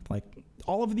run. Like,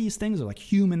 all of these things are like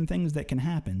human things that can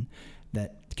happen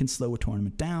that can slow a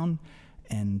tournament down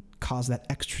and cause that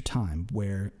extra time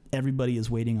where everybody is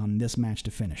waiting on this match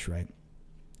to finish, right?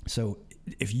 So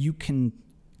if you can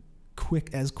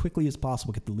as quickly as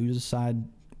possible get the loser side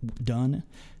done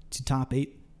to top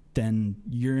 8, then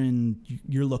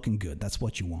you're looking good. That's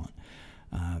what you want.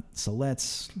 So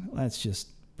let's just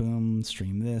boom,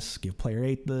 stream this, give player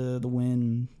 8 the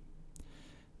win,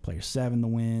 player 7 the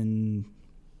win,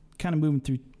 kind of moving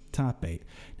through top 8.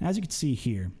 Now, as you can see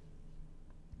here,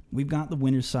 we've got the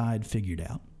winner's side figured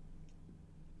out,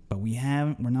 but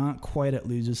we're not quite at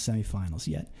losers semifinals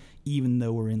yet, even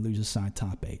though we're in losers side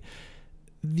top 8.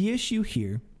 The issue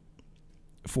here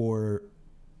for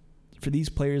these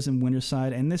players in winner's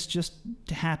side, and this just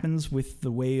happens with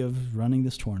the way of running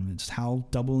this tournament, just how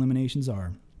double eliminations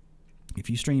are. If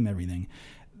you stream everything,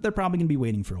 they're probably going to be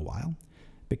waiting for a while,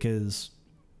 because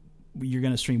you're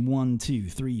going to stream 1, 2,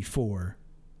 3, 4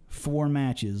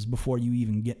 matches before you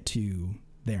even get to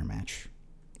their match,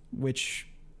 which,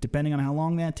 depending on how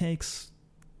long that takes,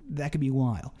 that could be a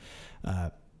while.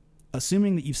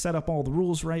 Assuming that you've set up all the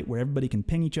rules right, where everybody can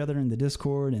ping each other in the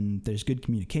Discord and there's good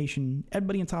communication,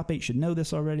 everybody in top 8 should know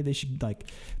this already. They should like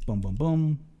boom, boom,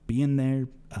 boom, be in there,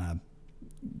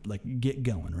 like get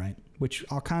going, right? Which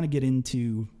I'll kind of get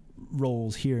into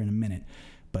roles here in a minute,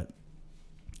 but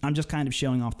I'm just kind of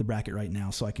showing off the bracket right now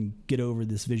so I can get over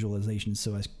this visualization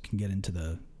so I can get into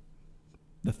the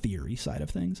theory side of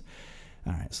things.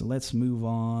 All right, so let's move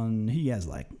on. Who you guys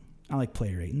like? I like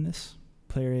player 8 in this.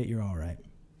 Player 8, you're all right.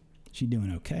 She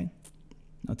doing okay.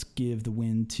 Let's give the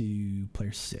win to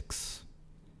player 6.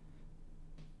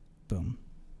 Boom.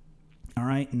 All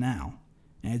right, now,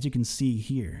 as you can see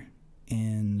here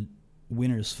in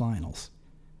winners finals,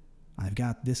 I've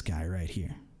got this guy right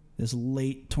here. This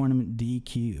late tournament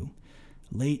DQ.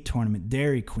 Late tournament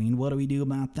Dairy Queen. What do we do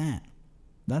about that?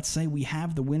 Let's say we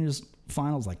have the winners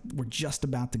finals, like we're just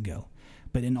about to go.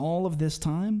 But in all of this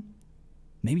time,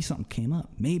 maybe something came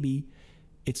up. Maybe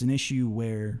it's an issue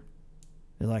where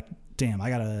they're like, damn, I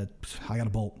gotta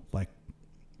bolt. Like,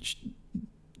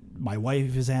 my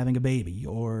wife is having a baby,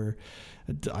 or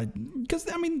because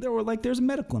there's a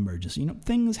medical emergency.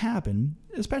 Things happen,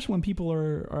 especially when people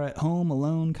are at home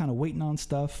alone, kind of waiting on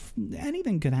stuff.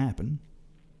 Anything could happen.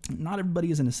 Not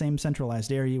everybody is in the same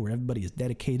centralized area where everybody is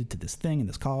dedicated to this thing and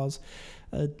this cause.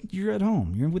 You're at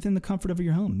home. You're within the comfort of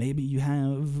your home. Maybe you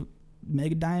have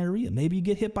mega diarrhea. Maybe you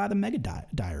get hit by the mega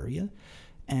diarrhea,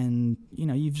 and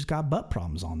you've just got butt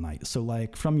problems all night. So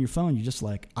like from your phone, you're just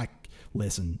like, I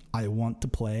want to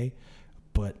play,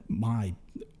 but my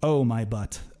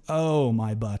butt.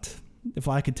 If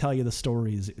I could tell you the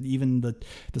stories, even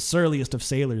the surliest of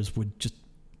sailors would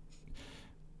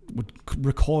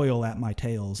recoil at my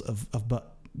tales of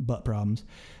butt problems.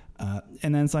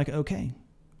 And then it's like, okay,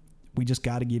 we just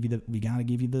got to give you the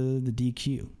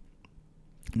DQ.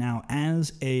 Now,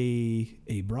 as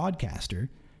a broadcaster,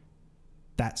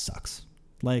 that sucks.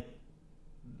 Like,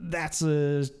 that's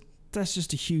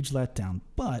just a huge letdown.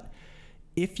 But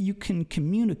if you can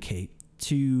communicate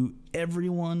to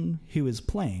everyone who is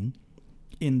playing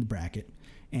in the bracket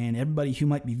and everybody who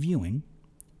might be viewing,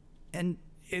 and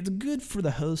it's good for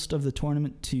the host of the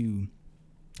tournament to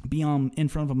be in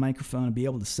front of a microphone and be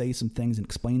able to say some things and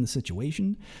explain the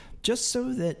situation, just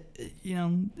so that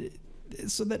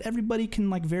everybody can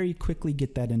like very quickly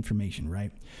get that information,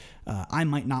 right? I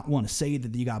might not want to say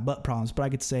that you got butt problems, but I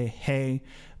could say, hey,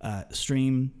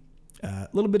 stream, a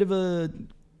little bit of a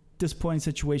disappointing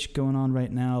situation going on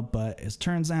right now, but as it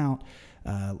turns out,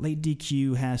 late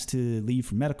DQ has to leave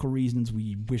for medical reasons.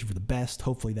 We wish for the best.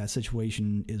 Hopefully that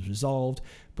situation is resolved,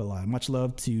 but much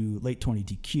love to late 20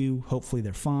 DQ. Hopefully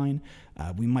they're fine.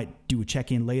 We might do a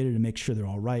check-in later to make sure they're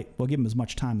all right. We'll give them as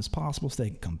much time as possible so they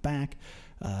can come back.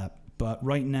 But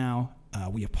right now,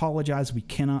 we apologize. We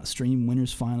cannot stream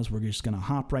winners finals. We're just going to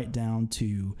hop right down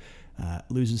to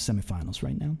losers semifinals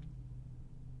right now.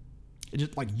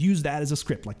 Just like use that as a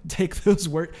script, like take those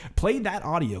words, play that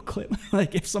audio clip.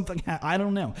 Like if something, I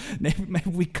don't know, maybe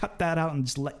we cut that out and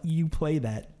just let you play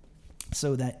that,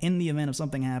 so that in the event of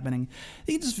something happening,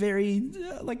 you just very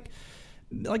like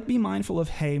be mindful of,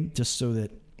 hey, just so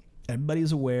that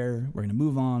everybody's aware, we're going to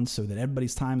move on so that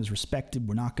everybody's time is respected.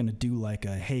 We're not going to do like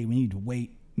a, hey, we need to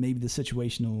wait. Maybe the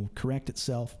situation will correct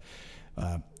itself.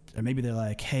 Or maybe they're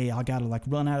like, hey, I got to like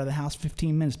run out of the house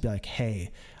 15 minutes. Be like,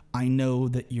 hey, I know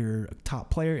that you're a top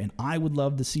player and I would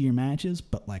love to see your matches,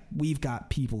 but like we've got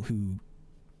people who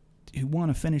want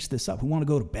to finish this up, who want to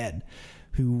go to bed,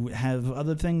 who have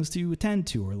other things to attend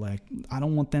to, or like I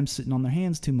don't want them sitting on their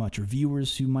hands too much, or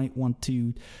viewers who might want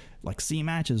to like see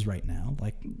matches right now.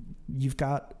 Like you've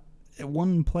got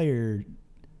one player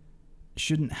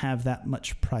shouldn't have that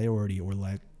much priority or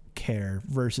like care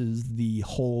versus the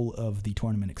whole of the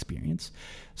tournament experience.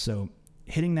 So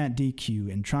hitting that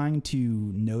DQ and trying to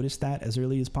notice that as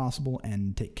early as possible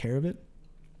and take care of it,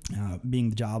 being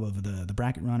the job of the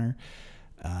bracket runner,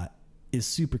 is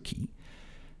super key.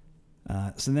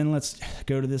 So then let's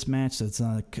go to this match. So it's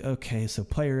like, okay, so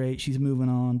player 8, she's moving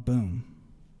on. Boom.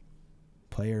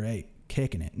 Player 8,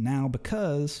 kicking it. Now,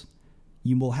 because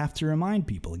you will have to remind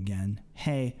people again,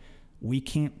 hey, we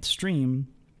can't stream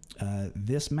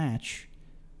this match,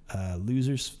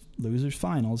 losers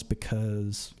finals,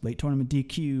 because late tournament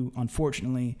DQ,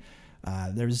 unfortunately,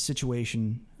 there's a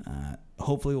situation,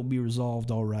 hopefully it will be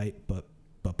resolved all right, but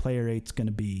player 8's going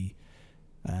to be,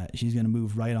 she's going to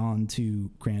move right on to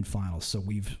grand finals. So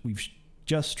we've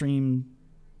just streamed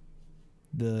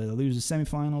the losers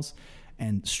semifinals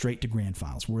and straight to grand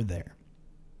finals. We're there.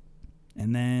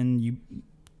 And then you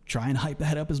try and hype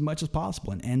that up as much as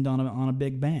possible and end on a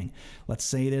big bang. Let's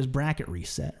say there's bracket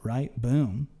reset, right?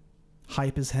 Boom.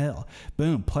 Hype as hell.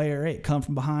 Boom. Player 8, come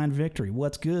from behind victory.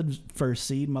 What's good, first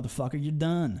seed, motherfucker? You're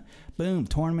done. Boom.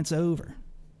 Tournament's over.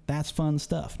 That's fun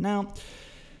stuff. Now,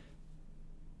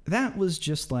 that was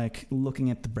just like looking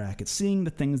at the bracket, seeing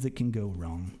the things that can go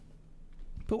wrong.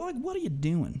 But like, what are you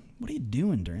doing? What are you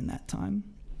doing during that time?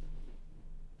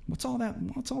 What's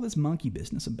all this monkey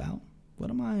business about? What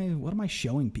am I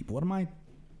showing people? What am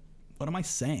I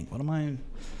saying?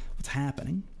 What's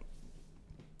happening?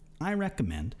 I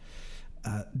recommend,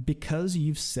 because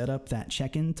you've set up that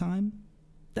check-in time,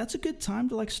 that's a good time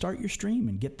to like start your stream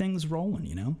and get things rolling,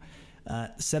 you know?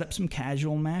 Set up some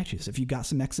casual matches. If you got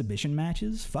some exhibition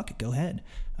matches, fuck it, go ahead.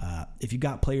 If you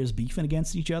got players beefing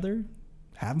against each other,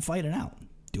 have them fight it out.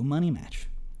 Do a money match.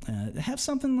 Have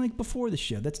something like before the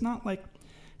show. It's not like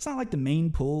the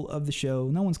main pull of the show.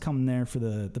 No one's coming there for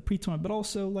the pre-tournament, but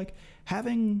also like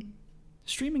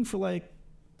streaming for like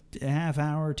a half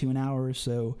hour to an hour or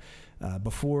so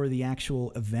before the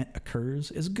actual event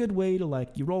occurs is a good way to like,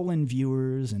 you roll in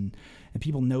viewers and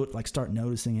people start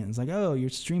noticing it. It's like, oh, you're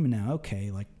streaming now.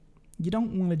 Okay. Like, you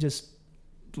don't want to just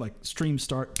like stream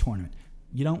start tournament.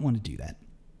 You don't want to do that.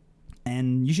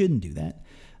 And you shouldn't do that.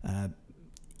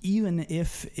 Even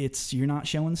if you're not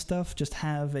showing stuff, just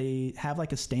have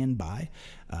like a standby.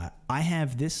 I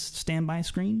have this standby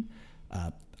screen.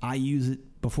 I use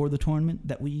it before the tournament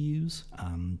that we use.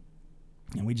 And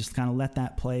we just kind of let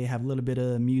that play, have a little bit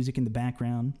of music in the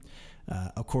background.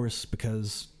 Of course,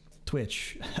 because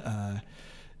Twitch,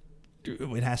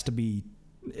 it has to be,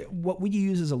 what we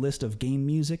use is a list of game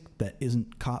music that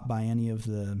isn't caught by any of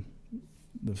the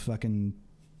fucking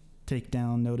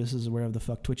takedown notices or whatever the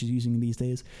fuck Twitch is using these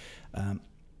days. And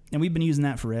we've been using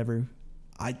that forever.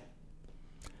 I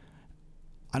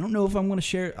don't know if I'm going to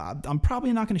share. I'm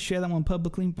probably not going to share that one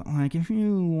publicly, but like, if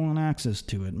you want access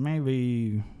to it,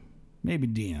 maybe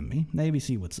DM me. Maybe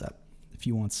see what's up. If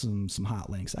you want some hot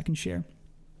links, I can share.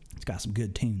 It's got some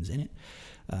good tunes in it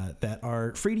that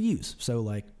are free to use. So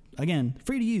like, again,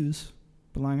 free to use,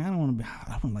 but like,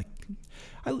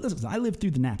 I lived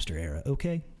through the Napster era.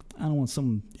 Okay. I don't want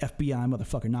some FBI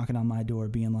motherfucker knocking on my door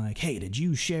being like, hey, did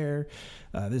you share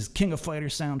this King of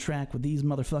Fighters soundtrack with these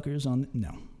motherfuckers on?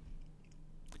 No.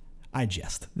 I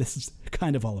jest. This is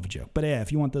kind of all of a joke. But yeah,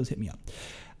 if you want those, hit me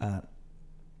up.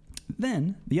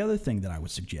 Then the other thing that I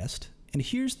would suggest, and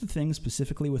here's the thing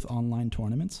specifically with online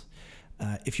tournaments,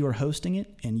 if you're hosting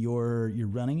it and you're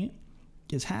running it,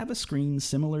 is have a screen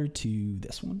similar to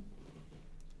this one.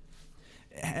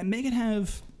 And make it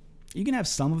have, you can have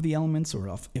some of the elements, or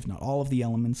if not all of the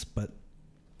elements, but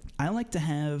I like to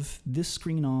have this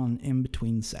screen on in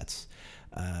between sets.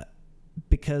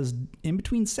 Because in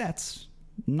between sets,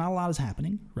 not a lot is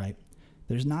happening, right?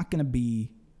 There's not going to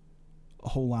be a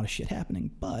whole lot of shit happening,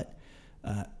 but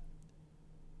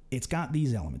it's got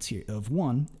these elements here. Of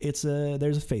one, there's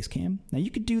a face cam. Now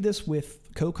you could do this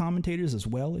with co-commentators as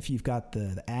well if you've got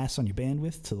the ass on your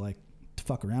bandwidth to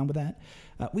fuck around with that.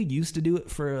 We used to do it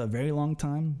for a very long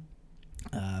time,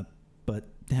 but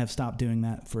have stopped doing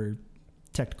that for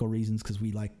technical reasons because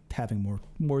we like having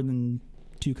more than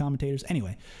two commentators.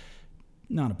 Anyway,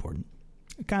 not important.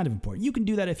 Kind of important. You can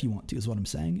do that if you want to, is what I'm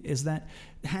saying, is that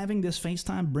having this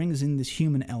FaceTime brings in this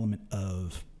human element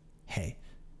of, hey,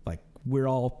 like,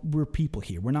 we're people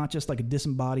here. We're not just like a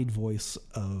disembodied voice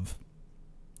of,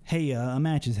 hey, a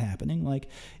match is happening. Like,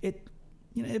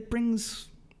 it brings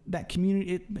that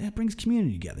community, it brings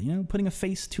community together, putting a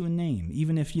face to a name.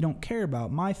 Even if you don't care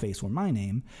about my face or my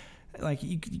name, like,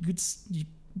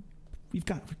 we've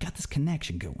got this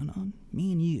connection going on,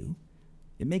 me and you.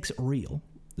 It makes it real.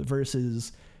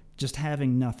 Versus just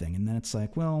having nothing, and then it's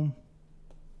like, well,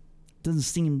 it doesn't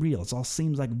seem real. It all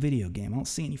seems like a video game. I don't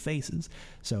see any faces.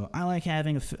 So I like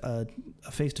having a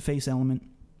face-to-face element.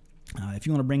 If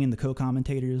you want to bring in the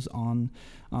co-commentators on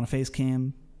a face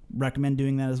cam, recommend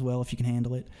doing that as well if you can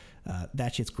handle it.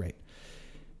 That shit's great.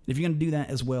 If you're going to do that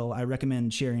as well, I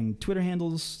recommend sharing Twitter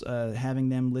handles, having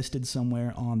them listed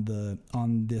somewhere on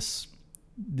this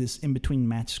in-between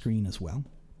match screen as well.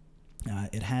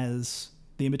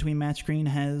 The in-between match screen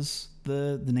has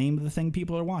the name of the thing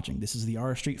people are watching. This is the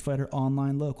R Street Fighter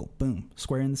Online Local. Boom.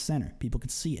 Square in the center. People can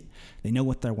see it. They know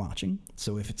what they're watching.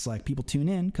 So if it's like people tune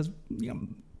in, because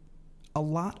a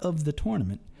lot of the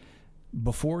tournament,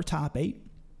 before top 8,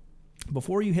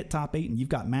 before you hit top 8 and you've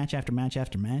got match after match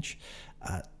after match,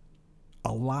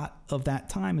 a lot of that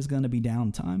time is going to be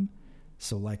downtime.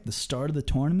 So like the start of the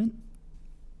tournament,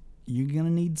 you're going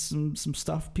to need some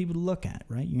stuff for people to look at,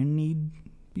 right? You're going to need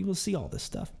people see all this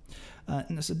stuff.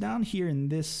 And so down here in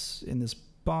this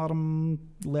bottom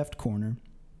left corner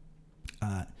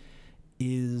I've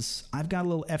got a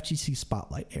little FGC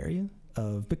spotlight area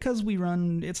because we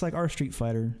run, it's like our Street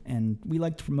Fighter, and we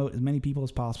like to promote as many people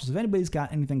as possible. So if anybody's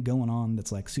got anything going on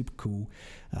that's like super cool,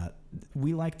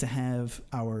 we like to have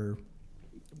our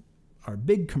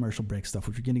big commercial break stuff,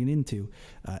 which we're getting into,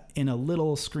 in a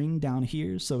little screen down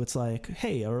here. So it's like,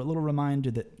 hey, or a little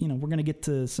reminder that, we're going to get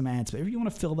to some ad space. If you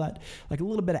want to fill that, like a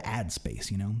little bit of ad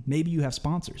space, maybe you have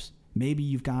sponsors. Maybe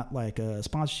you've got like a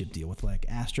sponsorship deal with like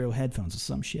Astro headphones or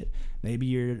some shit. Maybe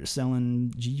you're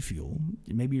selling G Fuel.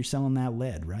 Maybe you're selling that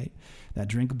lead, right? That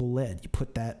drinkable lead. You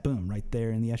put that, boom, right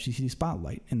there in the FCC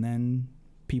spotlight. And then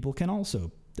people can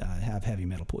also have heavy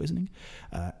metal poisoning.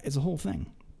 It's a whole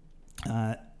thing.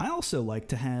 I also like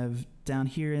to have down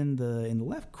here in the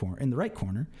left corner, in the right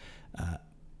corner.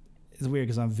 It's weird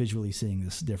because I'm visually seeing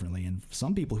this differently, and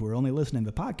some people who are only listening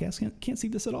to the podcast can't see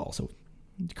this at all. So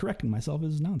correcting myself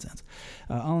is nonsense.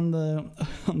 On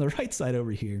the right side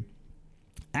over here,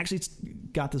 Actually, it's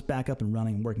got this back up and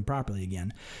running and working properly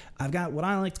again. I've got what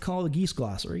I like to call the Geese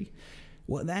Glossary.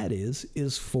 What that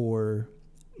is for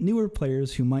newer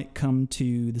players who might come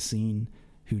to the scene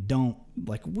who don't,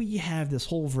 like, we have this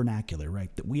whole vernacular,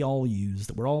 right, that we all use,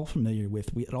 that we're all familiar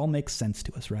with. It all makes sense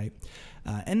to us, right?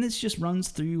 And this just runs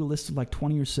through a list of like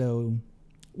 20 or so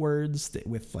words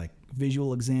with like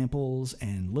visual examples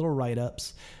and little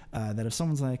write-ups that if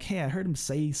someone's like, hey, I heard him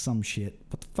say some shit,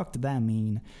 what the fuck did that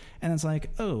mean? And it's like,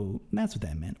 oh, that's what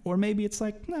that meant. Or maybe it's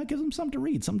like, no, it gives them something to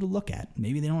read, something to look at.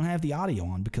 Maybe they don't have the audio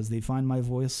on because they find my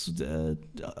voice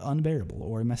unbearable,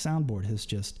 or my soundboard has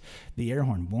just, the air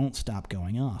horn won't stop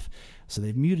going off. So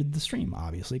they've muted the stream,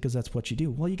 obviously, because that's what you do.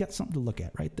 Well, you got something to look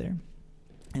at right there.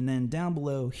 And then down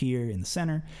below here in the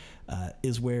center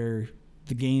is where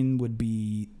the game would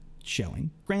be showing.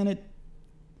 Granted,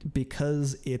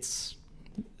 because it's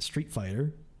Street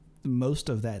Fighter, most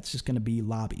of that's just going to be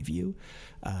lobby view.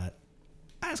 I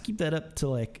just keep that up to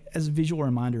like as a visual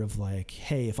reminder of like,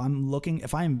 hey, if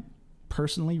I'm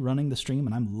personally running the stream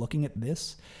and I'm looking at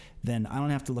this, then I don't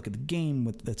have to look at the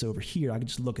game that's over here. I can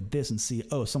just look at this and see,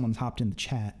 oh, someone's hopped in the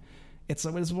chat. It's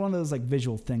one of those like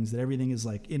visual things that everything is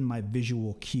like in my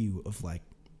visual cue of like,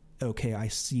 okay, I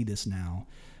see this now.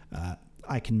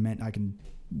 I can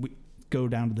go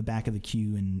down to the back of the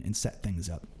queue and set things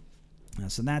up.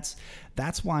 So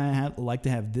that's why I like to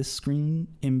have this screen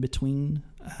in between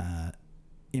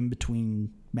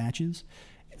matches,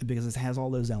 because it has all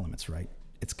those elements, right?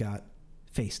 It's got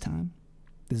FaceTime.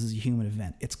 This is a human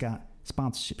event. It's got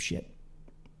sponsorship shit.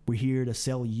 We're here to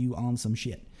sell you on some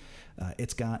shit.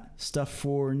 It's got stuff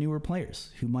for newer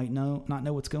players who might not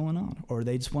know what's going on, or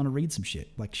they just want to read some shit,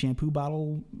 like shampoo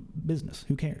bottle business.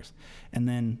 Who cares? And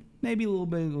then maybe a little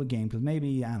bit of a game, because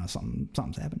maybe, I don't know,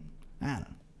 something's happened. I don't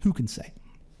know. Who can say?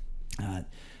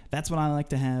 That's what I like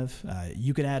to have.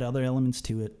 You could add other elements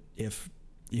to it. If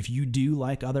you do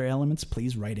like other elements,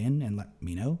 please write in and let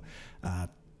me know.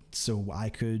 So I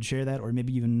could share that, or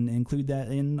maybe even include that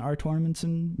in our tournaments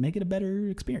and make it a better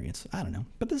experience. I don't know.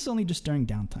 But this is only just during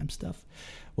downtime stuff.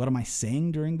 What am I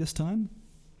saying during this time?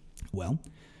 Well,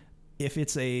 if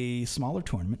it's a smaller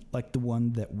tournament, like the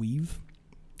one that we've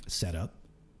set up,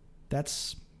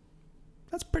 that's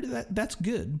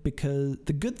good, because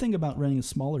the good thing about running a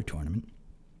smaller tournament,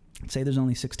 say there's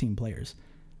only 16 players,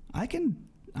 I can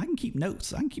keep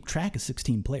notes. I can keep track of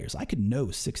 16 players. I can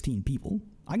know 16 people.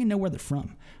 I can know where they're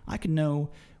from. I can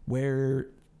know where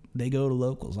they go to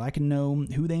locals. I can know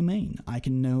who they main. I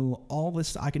can know all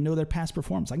this. I can know their past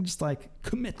performance. I can just like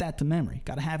commit that to memory.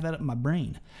 Got to have that up in my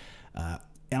brain. And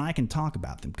I can talk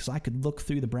about them, because I could look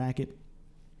through the bracket,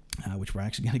 which we're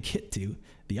actually going to get to.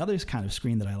 The other kind of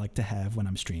screen that I like to have when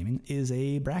I'm streaming is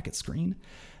a bracket screen.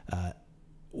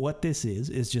 What this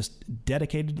is just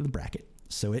dedicated to the bracket.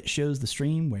 So it shows the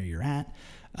stream, where you're at,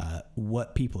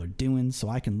 what people are doing, so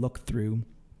I can look through.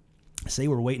 Say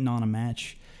we're waiting on a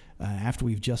match. After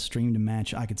we've just streamed a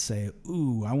match, I could say,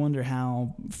 ooh, I wonder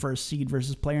how first seed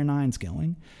versus player 9's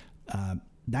going.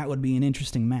 That would be an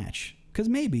interesting match. Because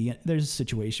maybe there's a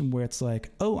situation where it's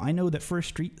like, oh, I know that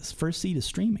first seed is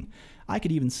streaming. I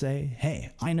could even say,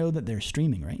 hey, I know that they're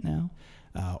streaming right now,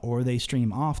 or they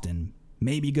stream often.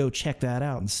 Maybe go check that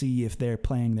out and see if they're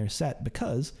playing their set,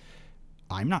 because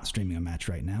I'm not streaming a match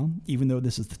right now, even though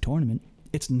this is the tournament.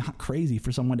 It's not crazy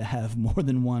for someone to have more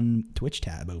than one Twitch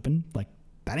tab open. Like,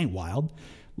 that ain't wild.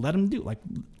 Let them do. Like,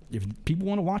 if people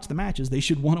want to watch the matches, they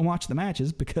should want to watch the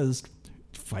matches, because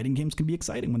fighting games can be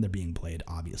exciting when they're being played,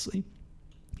 obviously.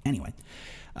 Anyway,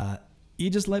 you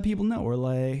just let people know, or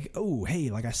like, oh, hey,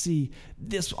 like I see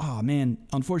this. Oh man,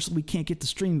 unfortunately we can't get to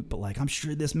stream it, but like I'm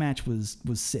sure this match was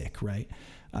sick, right?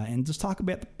 And just talk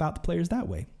about the players that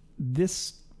way.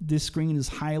 This screen is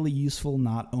highly useful,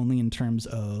 not only in terms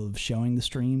of showing the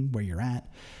stream where you're at,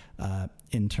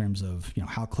 in terms of, you know,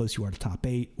 how close you are to top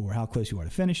 8 or how close you are to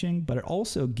finishing, but it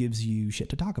also gives you shit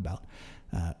to talk about.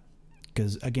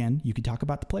 Because again, you can talk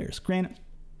about the players. Granted,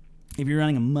 if you're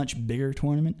running a much bigger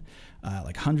tournament,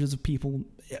 like hundreds of people,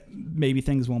 maybe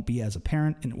things won't be as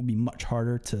apparent, and it will be much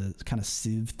harder to kind of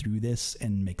sieve through this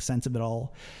and make sense of it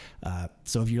all.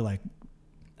 So if you're like,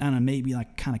 I don't know, maybe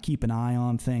like kind of keep an eye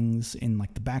on things in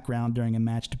like the background during a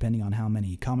match, depending on how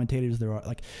many commentators there are.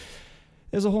 Like,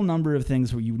 there's a whole number of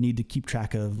things where you need to keep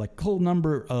track of, like a whole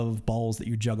number of balls that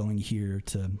you're juggling here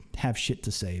to have shit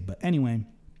to say. But anyway,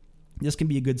 this can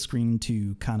be a good screen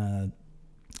to kind of,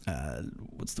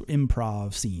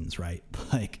 improv scenes, right?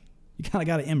 Like, You kind of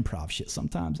got to improv shit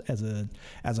sometimes as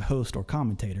a host or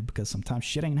commentator, because sometimes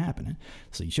shit ain't happening.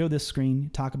 So you show this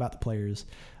screen, talk about the players,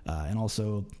 and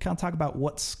also kind of talk about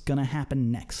what's going to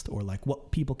happen next, or like what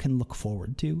people can look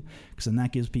forward to, because then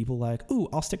that gives people like, ooh,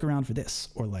 I'll stick around for this,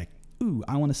 or like, ooh,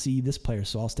 I want to see this player,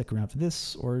 so I'll stick around for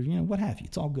this, or, you know, what have you.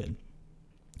 It's all good.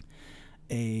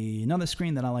 Another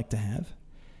screen that I like to have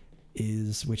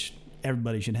is, which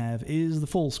everybody should have, is the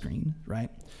full screen, right?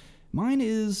 Mine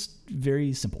is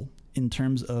very simple in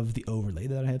terms of the overlay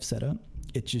that I have set up.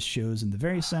 It just shows in the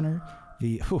very center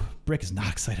Brick is not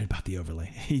excited about the overlay.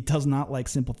 He does not like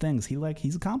simple things.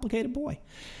 He's a complicated boy.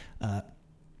 I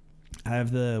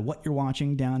have the what you're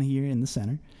watching down here in the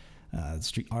center.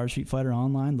 Street Fighter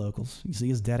Online locals. You see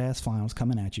his dead ass finals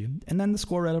coming at you, and then the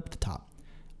score right up at the top.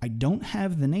 I don't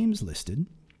have the names listed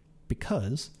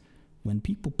because when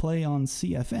people play on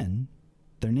CFN,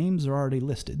 their names are already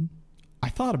listed. I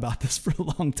thought about this for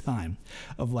a long time.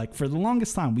 For the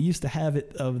longest time, we used to have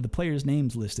it of the players'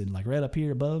 names listed, like right up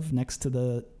here above, next to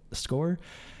the score.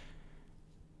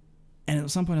 And at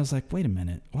some point, I was like, wait a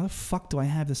minute, why the fuck do I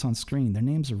have this on screen? Their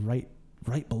names are right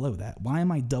below that. Why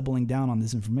am I doubling down on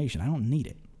this information? I don't need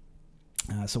it.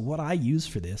 So what I use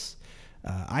for this,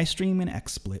 I stream in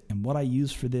XSplit, and what I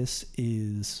use for this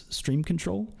is Stream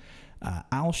Control.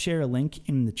 I'll share a link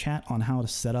in the chat on how to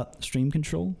set up Stream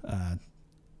Control.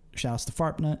 Shouts to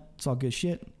Farpnut. It's all good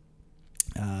shit.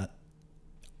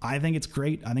 I think it's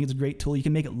great. I think it's a great tool. You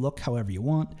can make it look however you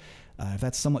want. If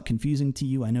that's somewhat confusing to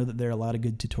you, I know that there are a lot of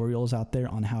good tutorials out there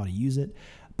on how to use it,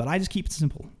 but I just keep it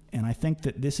simple. And I think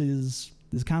that this is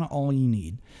kind of all you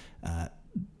need,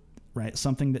 right?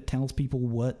 Something that tells people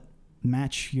what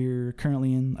match you're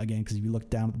currently in. Again, because if you look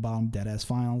down at the bottom, Deadass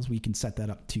Finals, we can set that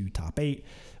up to top 8.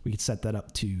 We can set that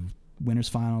up to winners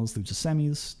finals, losers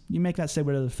semis. You make that say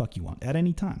whatever the fuck you want at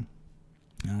any time.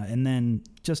 And then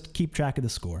just keep track of the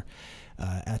score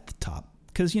at the top.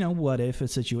 Because, what if a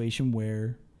situation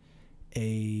where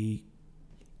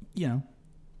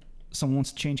someone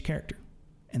wants to change character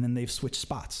and then they've switched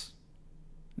spots.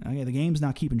 Okay, the game's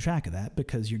not keeping track of that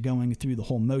because you're going through the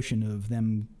whole motion of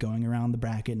them going around the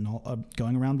bracket and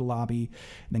going around the lobby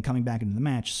and then coming back into the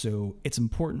match. So it's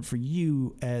important for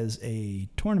you as a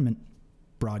tournament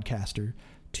broadcaster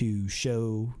to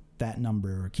show that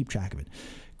number or keep track of it.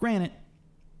 Granted,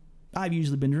 I've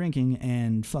usually been drinking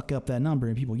and fuck up that number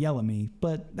and people yell at me,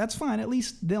 but that's fine. At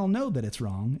least they'll know that it's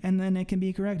wrong and then it can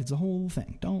be corrected. It's a whole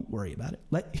thing. Don't worry about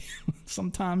it.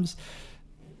 Sometimes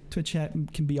Twitch chat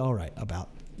can be all right about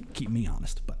keeping me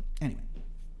honest. But anyway,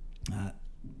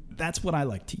 that's what I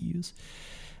like to use.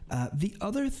 The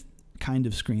other kind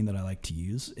of screen that I like to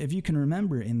use, if you can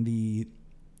remember in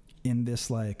this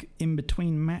in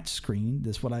between match screen,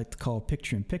 this what I like to call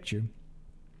picture in picture,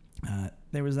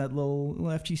 there was that little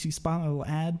FGC spot,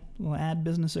 little ad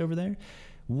business over there.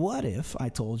 What if I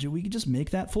told you we could just make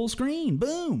that full screen?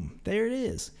 Boom, there it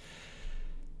is.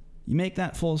 You make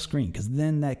that full screen because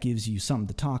then that gives you something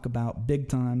to talk about big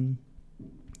time.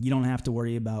 You don't have to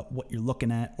worry about what you're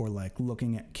looking at or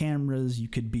looking at cameras. You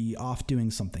could be off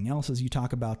doing something else as you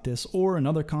talk about this, or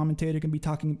another commentator can be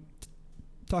talking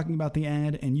about the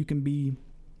ad, and you can be,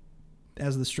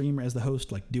 as the streamer, as the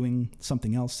host, doing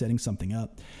something else, setting something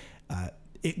up.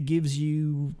 It gives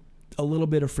you a little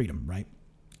bit of freedom, right?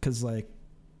 Because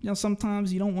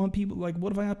sometimes you don't want people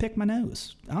what if I pick my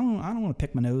nose? I don't want to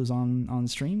pick my nose on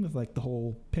stream with the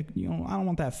whole pick. I don't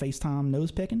want that FaceTime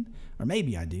nose picking, or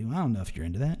maybe I do. I don't know if you're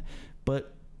into that,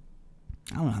 but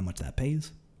I don't know how much that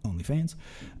pays. OnlyFans,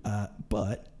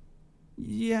 but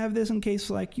you have this in case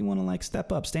you want to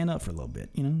step up, stand up for a little bit,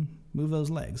 move those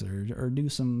legs or do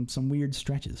some weird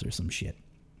stretches or some shit.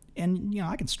 And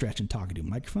I can stretch and talk into a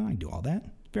microphone. I can do all that.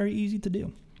 Very easy to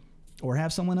do. Or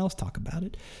have someone else talk about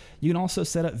it. You can also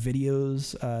set up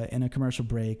videos in a commercial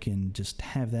break and just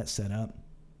have that set up,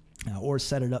 or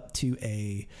set it up to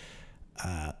a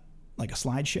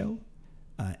slideshow.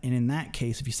 And in that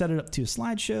case, if you set it up to a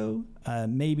slideshow,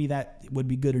 maybe that would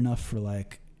be good enough for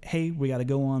hey, we got to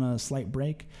go on a slight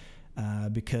break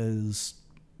because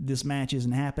this match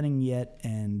isn't happening yet,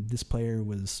 and this player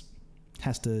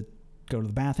has to go to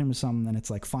the bathroom or something, and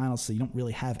it's finals, so you don't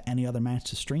really have any other match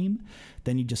to stream.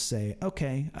 Then you just say,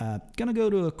 okay, gonna go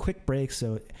to a quick break.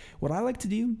 So what I like to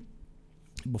do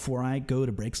before I go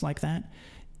to breaks like that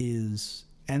is,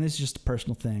 and this is just a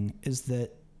personal thing, is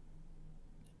that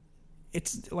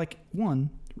it's one,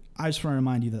 I just want to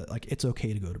remind you that it's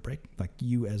okay to go to break,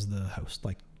 you as the host,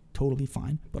 totally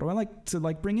fine. But what I like to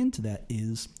bring into that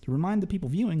is to remind the people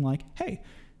viewing, hey,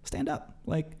 stand up.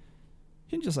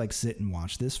 You can just sit and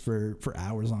watch this for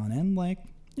hours on end.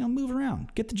 Move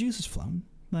around, get the juices flowing.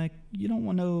 Like, you don't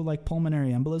want no, like,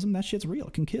 pulmonary embolism. That shit's real.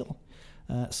 It can kill.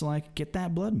 So, like, get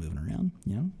that blood moving around,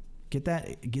 you know? Get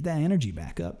that energy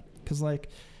back up. Because, like,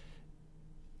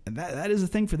 that is a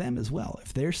thing for them as well.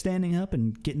 If they're standing up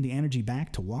and getting the energy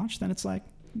back to watch, then it's like,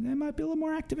 they might be a little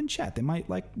more active in chat. They might,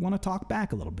 like, want to talk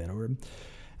back a little bit. Or,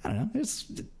 I don't know.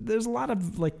 There's a lot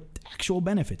of, like, actual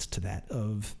benefits to that,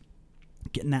 of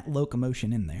getting that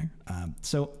locomotion in there.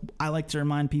 So I like to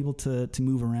remind people to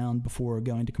move around before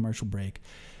going to commercial break.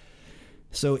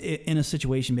 So in a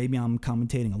situation, maybe I'm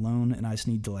commentating alone and I just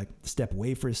need to, like, step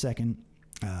away for a second,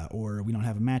 or we don't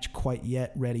have a match quite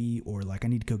yet ready, or, like, I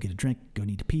need to go get a drink,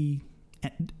 need to pee,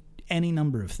 any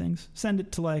number of things. Send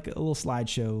it to, like, a little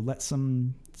slideshow, let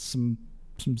some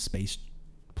space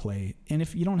play. And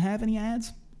if you don't have any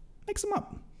ads, make some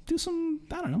up. Do some,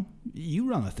 I don't know, you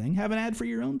run a thing, have an ad for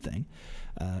your own thing.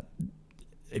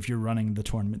 If you're running the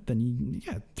tournament, then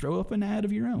throw up an ad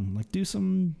of your own. Like, do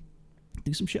some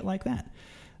shit like that.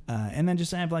 And then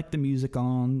just have, like, the music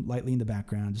on lightly in the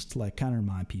background, just to, like, kind of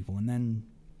remind people. And then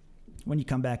when you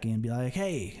come back in, be like,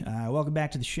 hey, welcome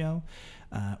back to the show,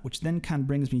 which then kind of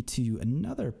brings me to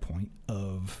another point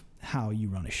of how you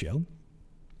run a show,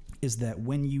 is that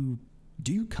when you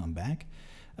do come back,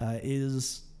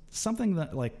 is something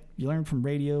that, like, you learn from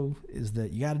radio, is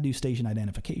that you got to do station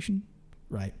identification,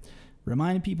 right?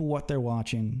 Reminding people what they're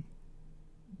watching,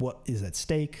 what is at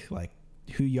stake, like,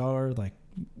 who you are, like,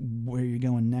 where you're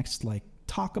going next, like,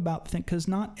 talk about things, because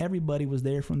not everybody was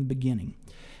there from the beginning,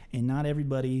 and not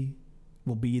everybody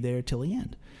will be there till the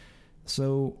end.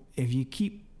 So if you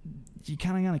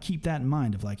kind of got to keep that in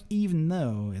mind, of, like, even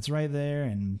though it's right there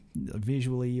and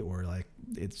visually, or, like,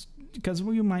 it's because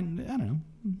we might, I don't know,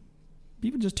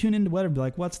 people just tune into whatever, be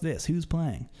like, what's this? Who's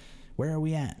playing? Where are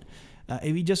we at?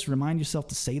 If you just remind yourself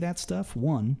to say that stuff,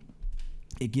 one,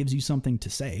 it gives you something to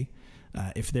say.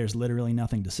 If there's literally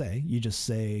nothing to say, you just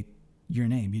say your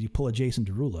name. You pull a Jason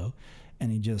Derulo,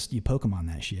 and you poke him on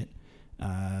that shit.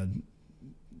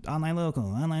 Online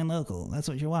local. That's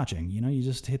what you're watching. You know, you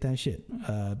just hit that shit.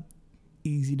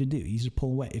 Easy to do. Easy to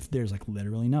pull away. If there's, like,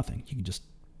 literally nothing, you can just,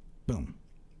 boom.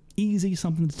 Easy,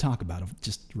 something to talk about.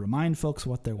 Just remind folks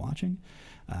what they're watching.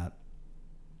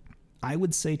 I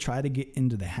would say try to get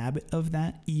into the habit of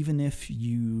that, even if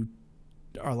you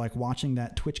are, like, watching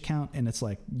that Twitch count and it's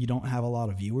like you don't have a lot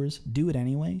of viewers. Do it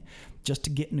anyway, just to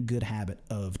get in a good habit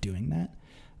of doing that.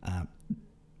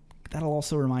 That'll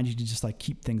also remind you to just, like,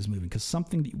 keep things moving, because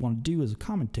something that you want to do as a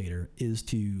commentator is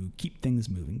to keep things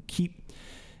moving.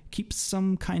 Keep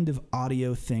some kind of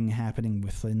audio thing happening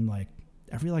within, like,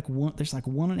 every, like, one. There's, like,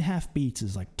 1.5 beats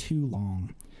is, like, too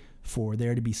long for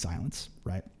there to be silence,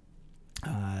 right?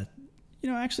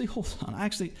 Actually, hold on.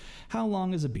 Actually, how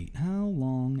long is a beat? How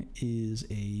long is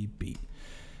a beat?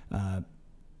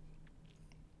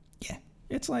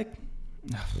 It's like,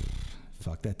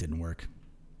 fuck, that didn't work.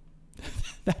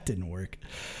 That didn't work.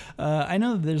 I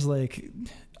know that there's, like,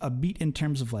 a beat in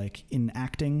terms of, like, in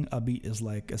acting, a beat is,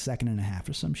 like, 1.5 seconds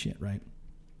or some shit, right?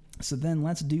 So then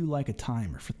let's do, like, a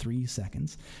timer for 3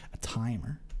 seconds. A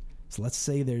timer. So let's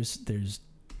say there's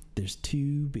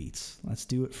 2 beats. Let's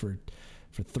do it for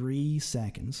 3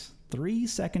 seconds.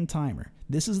 3-second timer.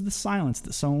 This is the silence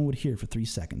that someone would hear for 3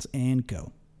 seconds. And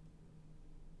go.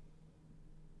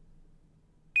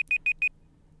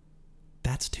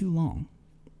 That's too long.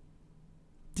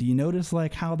 Do you notice,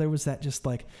 like, how there was that, just,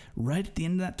 like, right at the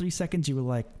end of that 3 seconds, you were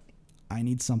like, I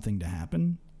need something to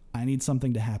happen. I need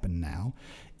something to happen now.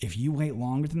 If you wait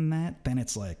longer than that, then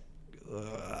it's like,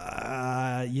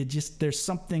 there's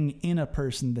something in a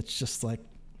person that's just like,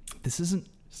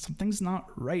 something's not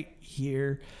right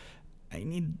here.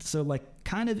 So, like,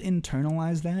 kind of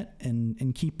internalize that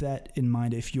and keep that in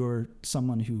mind if you're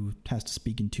someone who has to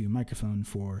speak into a microphone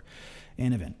for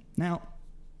an event. Now,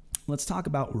 let's talk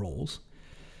about roles,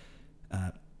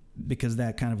 because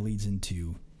that kind of leads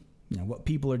into, what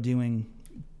people are doing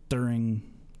during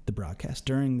the broadcast,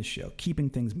 during the show, keeping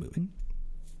things moving.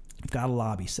 We've got a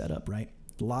lobby set up, right?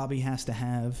 The lobby has to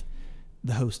have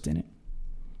the host in it,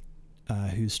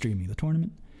 who's streaming the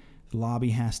tournament. The lobby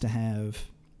has to have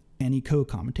any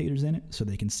co-commentators in it so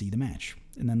they can see the match.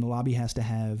 And then the lobby has to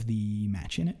have the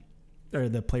match in it, or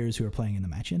the players who are playing in the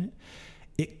match in it.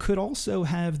 It could also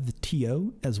have the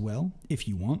TO as well, if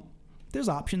you want. There's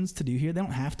options to do here. They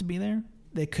don't have to be there.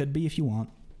 They could be if you want.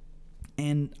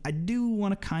 And I do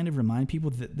want to kind of remind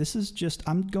people that this is just,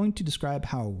 I'm going to describe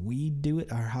how we do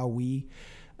it, or how we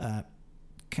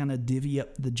kind of divvy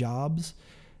up the jobs.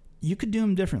 You could do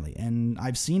them differently, and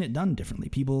I've seen it done differently.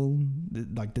 People,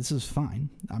 like, this is fine.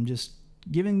 I'm just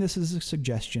giving this as a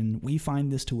suggestion. We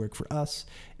find this to work for us.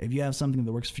 If you have something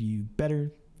that works for you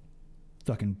better,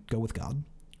 fucking go with God.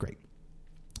 Great.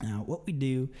 Now, what we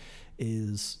do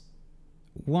is,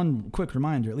 one quick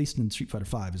reminder, at least in Street Fighter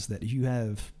V, is that if you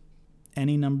have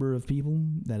any number of people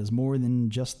that is more than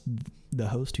just the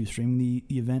host who's streaming the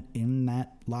event in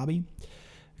that lobby,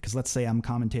 because let's say I'm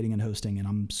commentating and hosting and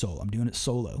I'm doing it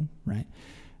solo, right?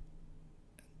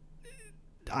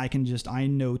 I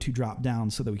know to drop down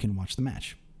so that we can watch the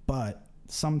match. But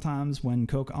sometimes when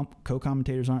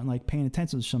co-commentators aren't like paying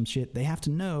attention to some shit, they have to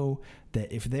know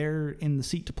that if they're in the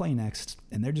seat to play next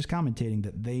and they're just commentating,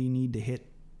 that they need to hit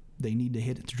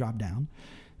it to drop down.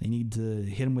 They need to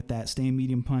hit him with that stay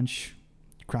medium punch,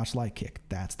 crouch light kick.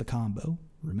 That's the combo.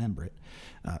 Remember it,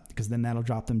 because then that'll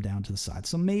drop them down to the side.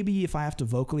 So maybe if I have to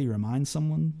vocally remind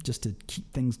someone just to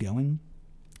keep things going,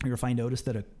 or if I notice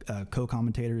that a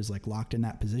co-commentator is like locked in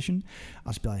that position,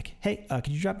 I'll just be like, hey, could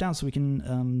you drop down so we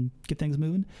can get things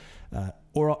moving?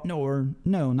 Or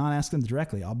not ask them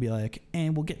directly. I'll be like,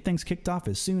 and we'll get things kicked off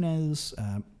as soon as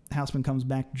Houseman comes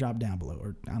back to drop down below.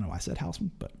 Or I don't know, I said Houseman,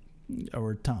 but,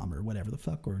 or Tom or whatever the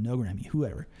fuck, or No Grammy,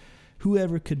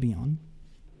 whoever could be on.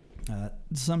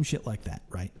 Some shit like that,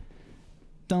 right?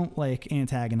 Don't like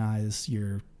antagonize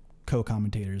your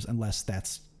co-commentators unless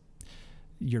that's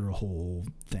your whole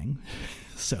thing.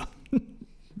 So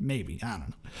maybe, I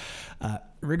don't know.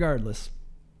 Regardless,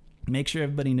 make sure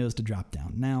everybody knows to drop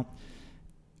down. Now,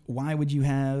 why would you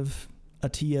have a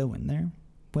TO in there?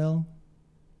 Well,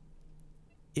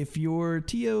 if your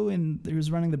TO and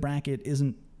who's running the bracket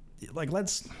isn't like,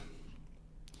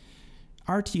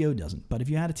 our TO doesn't, but if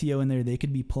you had a TO in there, they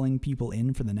could be pulling people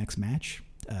in for the next match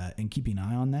and keeping an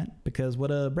eye on that, because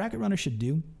what a bracket runner should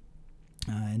do,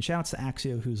 and shout outs to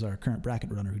Axio, who's our current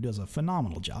bracket runner, who does a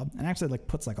phenomenal job and actually like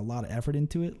puts like a lot of effort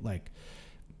into it. Like,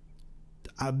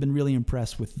 I've been really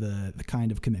impressed with the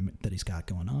kind of commitment that he's got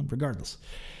going on. Regardless,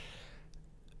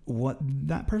 what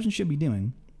that person should be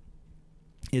doing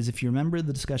is, if you remember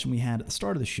the discussion we had at the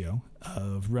start of the show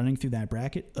of running through that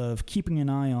bracket, of keeping an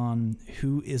eye on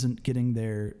who isn't getting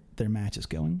their matches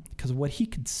going. Because what he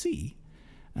could see,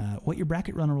 what your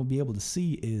bracket runner will be able to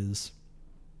see is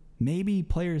maybe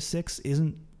player 6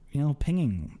 isn't,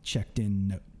 pinging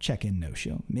check-in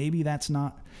no-show. Maybe that's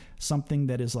not something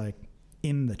that is like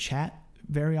in the chat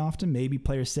very often. Maybe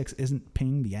player 6 isn't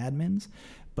pinging the admins.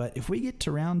 But if we get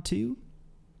to round 2,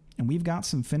 and we've got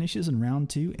some finishes in round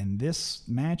 2, and this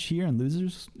match here in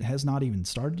losers has not even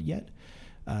started yet,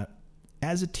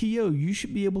 as a TO, you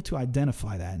should be able to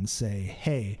identify that and say,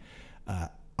 hey,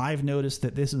 I've noticed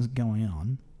that this is going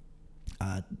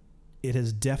on. It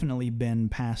has definitely been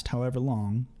past however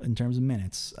long in terms of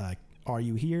minutes. Are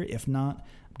you here? If not,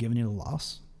 I'm giving you a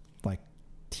loss. Like,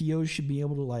 TOs should be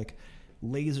able to like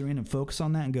laser in and focus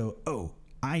on that and go, oh,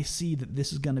 I see that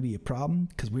this is going to be a problem,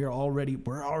 because we're already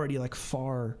like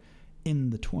far in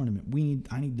the tournament.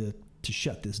 I need to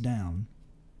shut this down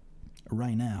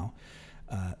right now.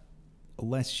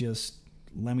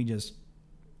 Let me just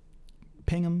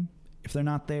ping them. If they're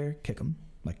not there, kick them.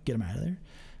 Like, get them out of there.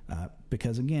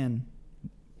 Because again,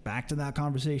 back to that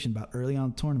conversation about early on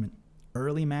the tournament,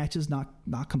 early matches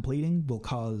not completing will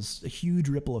cause a huge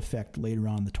ripple effect later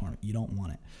on in the tournament. You don't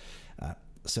want it.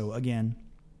 So again,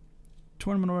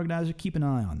 tournament organizer, keep an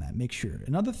eye on that. Make sure.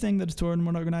 Another thing that a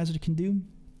tournament organizer can do,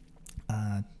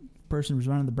 person who's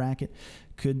running the bracket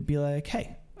could be like,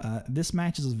 hey, this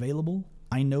match is available.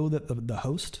 I know that the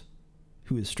host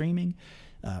who is streaming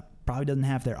probably doesn't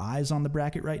have their eyes on the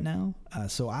bracket right now,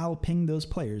 so I'll ping those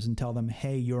players and tell them,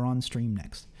 hey, you're on stream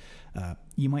next.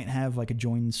 You might have like a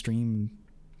join stream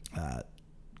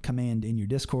command in your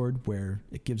Discord where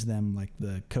it gives them like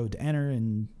the code to enter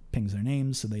and pings their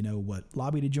names so they know what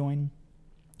lobby to join.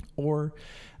 Or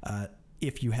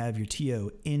if you have your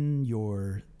TO in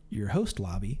your host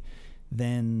lobby,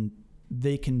 then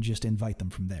they can just invite them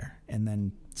from there. And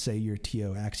then say your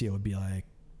TO Axio would be like,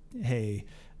 hey,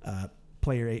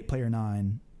 player 8, player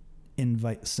 9,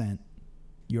 invite sent,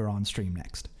 you're on stream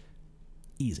next.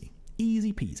 Easy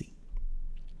peasy.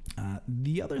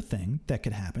 The other thing that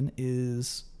could happen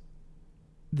is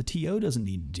the TO doesn't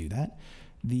need to do that.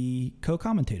 The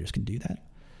co-commentators can do that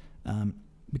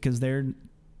because they're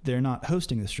not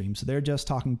hosting the stream, so they're just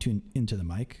talking into the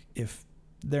mic. If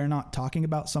they're not talking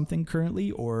about something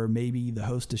currently, or maybe the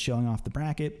host is showing off the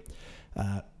bracket,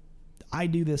 I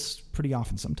do this pretty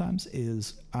often sometimes,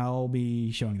 is I'll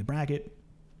be showing the bracket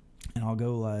and I'll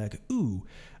go like, ooh,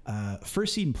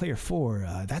 first seed in player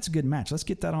 4, that's a good match. Let's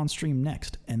get that on stream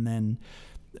next. And then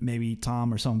maybe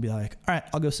Tom or someone will be like, all right,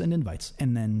 I'll go send invites.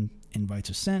 And then invites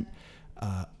are sent.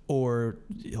 Or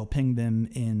he'll ping them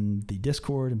in the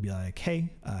Discord and be like, hey,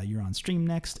 you're on stream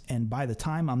next. And by the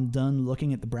time I'm done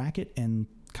looking at the bracket and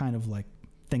kind of like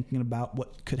thinking about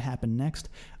what could happen next,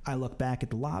 I look back at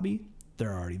the lobby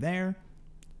they're already there,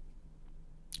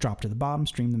 drop to the bottom,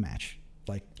 stream the match.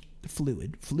 Like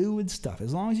fluid stuff.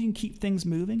 As long as you can keep things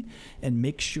moving and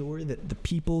make sure that the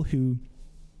people who,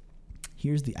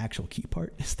 here's the actual key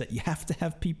part, is that you have to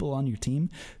have people on your team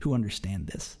who understand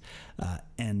this.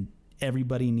 And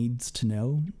everybody needs to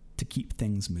know to keep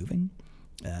things moving.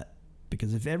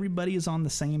 Because if everybody is on the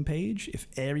same page, if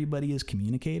everybody is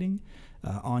communicating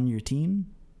on your team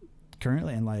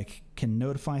currently and like can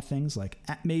notify things, like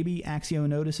maybe Axio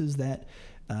notices that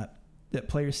that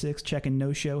player 6 check-in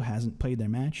no-show hasn't played their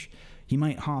match, he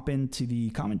might hop into the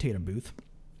commentator booth,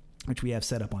 which we have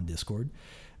set up on Discord,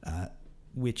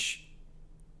 which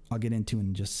I'll get into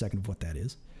in just a second of what that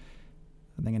is.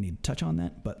 I think I need to touch on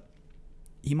that, but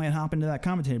he might hop into that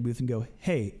commentator booth and go,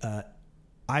 hey,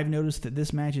 I've noticed that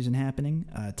this match isn't happening,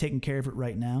 taking care of it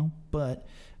right now, but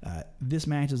this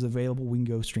match is available. We can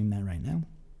go stream that right now.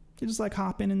 You just like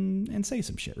hop in and say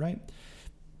some shit, right?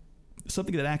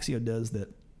 Something that Axio does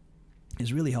that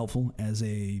is really helpful as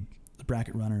a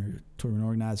bracket runner, tournament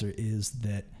organizer, is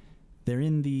that they're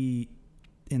in the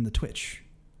Twitch.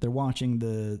 They're watching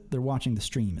the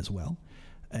stream as well,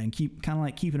 and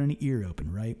keeping an ear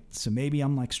open, right? So maybe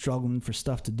I'm like struggling for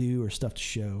stuff to do or stuff to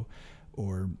show,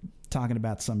 or talking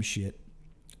about some shit,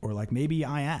 or like maybe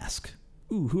I ask,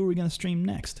 ooh, who are we gonna stream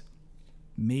next?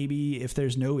 Maybe if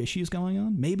there's no issues going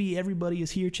on, maybe everybody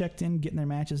is here checked in, getting their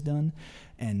matches done,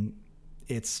 and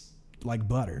it's like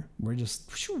butter. We're just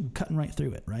cutting right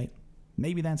through it, right?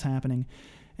 Maybe that's happening,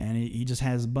 and he just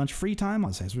has a bunch of free time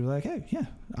on stage. So we're like, hey, yeah,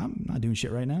 I'm not doing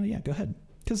shit right now. Yeah, go ahead.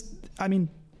 Because, I mean,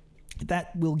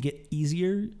 that will get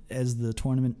easier as the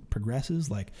tournament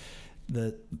progresses. Like,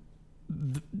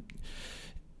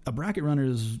 a bracket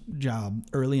runner's job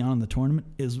early on in the tournament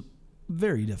is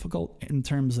very difficult in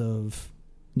terms of,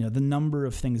 you know, the number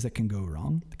of things that can go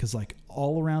wrong, because like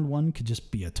all around one could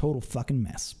just be a total fucking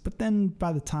mess. But then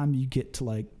by the time you get to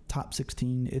like top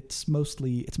 16, it's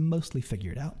mostly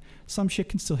figured out. Some shit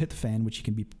can still hit the fan, which you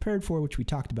can be prepared for, which we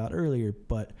talked about earlier.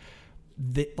 But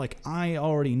I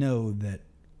already know that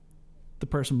the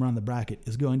person running the bracket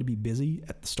is going to be busy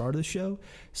at the start of the show,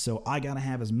 so I gotta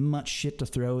have as much shit to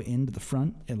throw into the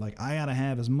front, and like I gotta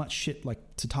have as much shit like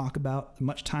to talk about,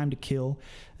 much time to kill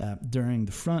during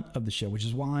the front of the show, which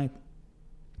is why,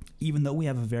 even though we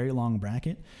have a very long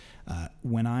bracket,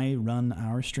 when I run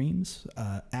our streams,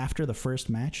 after the first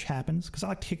match happens, because I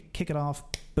like to kick it off,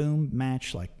 boom,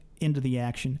 match, like into the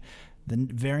action. The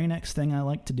very next thing I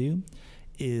like to do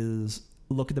is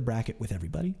look at the bracket with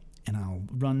everybody, and I'll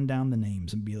run down the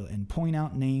names and point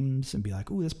out names and be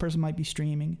like, ooh, this person might be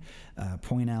streaming.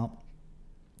 Point out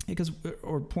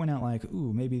like,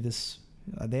 ooh, maybe this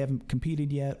they haven't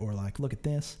competed yet, or like, look at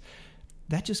this.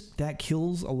 That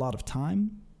kills a lot of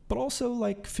time, but also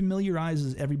like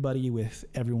familiarizes everybody with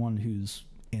everyone who's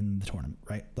in the tournament,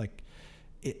 right? Like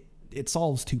it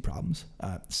solves two problems.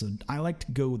 So I like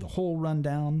to go the whole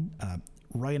rundown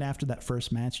right after that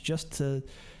first match, just to,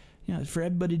 you know, for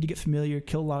everybody to get familiar,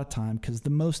 kill a lot of time, because the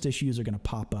most issues are going to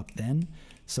pop up then.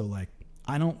 So, like,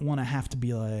 I don't want to have to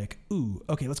be like, ooh,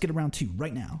 okay, let's get to round 2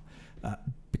 right now.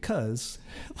 Because,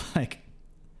 like,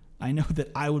 I know that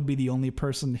I would be the only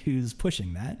person who's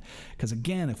pushing that. Because,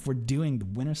 again, if we're doing the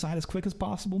winner side as quick as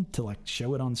possible to, like,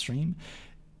 show it on stream,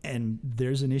 and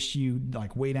there's an issue,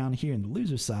 like, way down here in the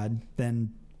loser side,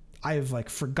 then I've like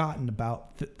forgotten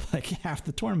about like half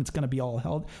the tournament's going to be all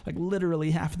held, like literally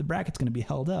half of the bracket's going to be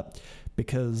held up,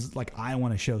 because like I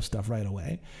want to show stuff right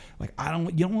away. Like you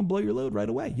don't want to blow your load right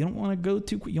away. You don't want to go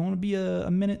too quick. You want to be a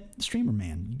minute streamer,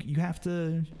 man. You have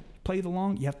to play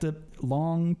long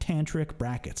tantric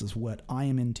brackets is what I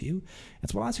am into.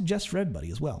 That's what I suggest for everybody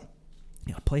as well.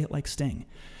 You know, play it like Sting,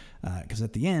 because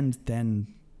at the end, then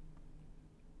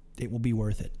it will be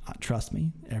worth it. Trust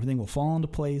me. Everything will fall into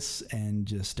place, and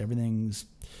just everything's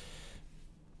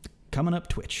coming up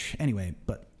Twitch. Anyway,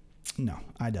 but no,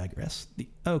 I digress.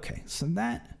 Okay, so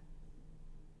that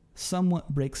somewhat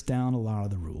breaks down a lot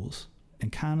of the rules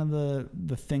and kind of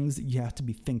the things that you have to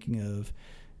be thinking of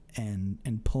and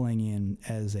pulling in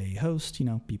as a host. You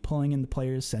know, be pulling in the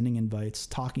players, sending invites,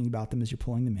 talking about them as you're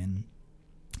pulling them in.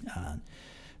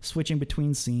 Switching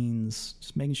between scenes,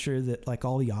 just making sure that like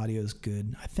all the audio is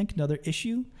good. I think another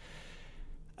issue,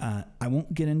 I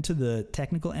won't get into the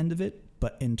technical end of it,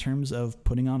 but in terms of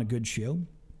putting on a good show,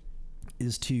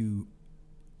 is to,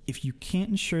 if you can't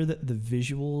ensure that the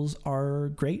visuals are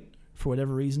great for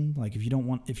whatever reason, like if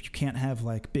you can't have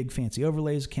like big fancy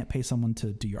overlays, can't pay someone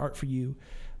to do your art for you,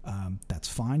 that's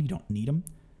fine. You don't need them.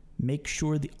 Make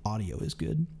sure the audio is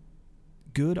good.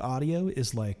 Good audio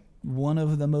is like one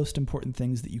of the most important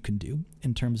things that you can do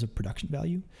in terms of production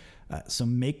value. So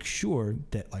make sure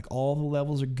that like all the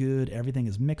levels are good, everything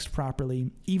is mixed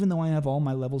properly. Even though I have all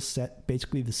my levels set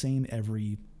basically the same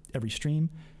every stream,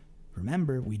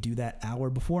 remember we do that hour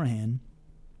beforehand.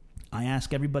 I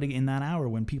ask everybody in that hour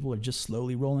when people are just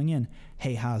slowly rolling in,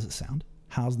 hey, how's it sound?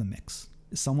 How's the mix?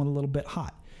 Is someone a little bit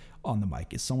hot on the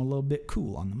mic? Is someone a little bit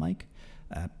cool on the mic?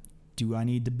 Do I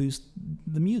need to boost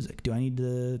the music? Do I need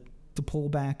to pull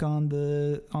back on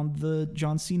the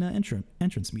John Cena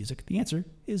entrance music? The answer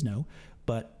is no,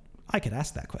 but I could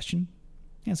ask that question.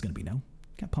 Yeah, it's going to be no.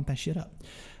 Got to pump that shit up.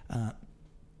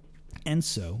 And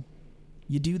so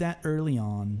you do that early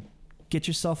on, get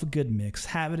yourself a good mix,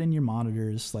 have it in your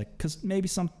monitors, like, cause maybe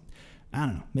I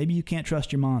don't know, maybe you can't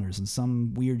trust your monitors and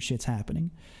some weird shit's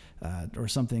happening, or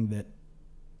something that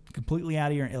completely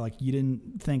out of your, like you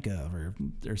didn't think of,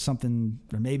 or something,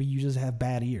 or maybe you just have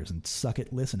bad ears and suck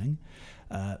at listening.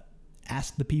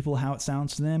 Ask the people how it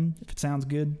sounds to them. If it sounds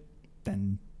good,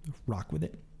 then rock with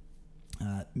it.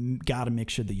 Got to make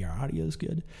sure that your audio is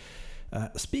good.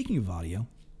 Speaking of audio,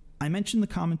 I mentioned the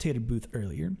commentator booth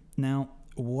earlier. Now,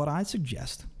 what I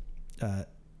suggest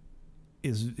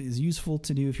is useful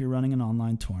to do if you're running an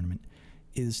online tournament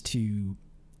is to,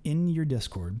 in your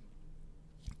Discord,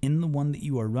 in the one that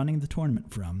you are running the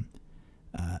tournament from,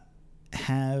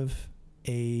 have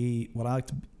a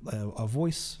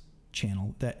voice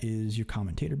channel that is your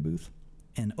commentator booth,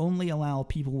 and only allow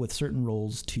people with certain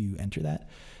roles to enter that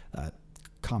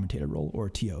commentator role or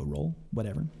TO role,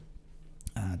 whatever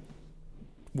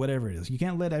it is. You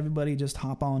can't let everybody just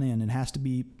hop on in. It has to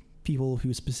be people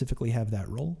who specifically have that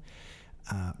role,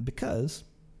 because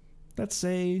let's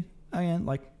say, again,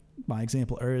 like my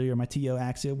example earlier, my TO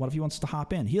Axio, what if he wants to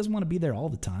hop in? He doesn't want to be there all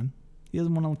the time. He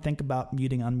doesn't want to think about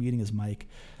unmuting his mic.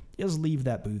 He'll just leave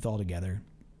that booth altogether.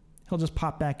 He'll just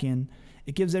pop back in.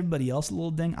 It gives everybody else a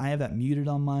little ding. I have that muted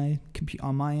on my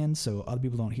end, so other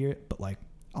people don't hear it. But like,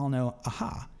 I'll know,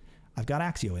 aha, I've got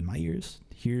Axio in my ears.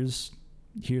 Here's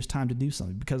time to do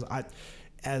something, because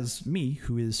as me,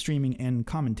 who is streaming and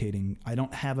commentating, I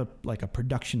don't have a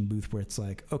production booth where it's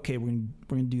like, okay, we're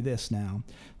gonna do this now.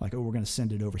 Like, oh, we're gonna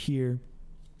send it over here.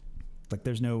 Like,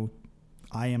 there's no,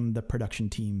 I am the production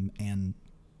team and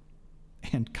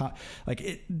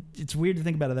it's weird to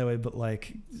think about it that way, but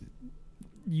like,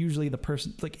 usually the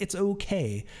person, like, it's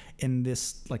okay in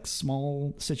this like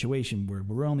small situation where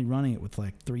we're only running it with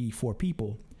like 3-4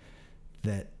 people,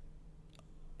 that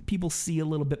people see a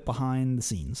little bit behind the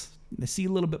scenes. They see a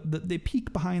little bit, they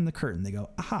peek behind the curtain. They go,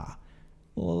 aha,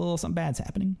 well, something bad's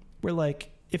happening. We're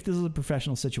like, if this is a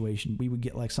professional situation, we would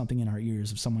get like something in our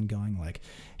ears of someone going like,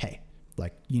 hey,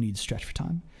 like, you need to stretch for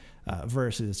time,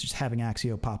 versus just having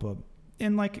Axio pop up.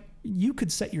 And like, you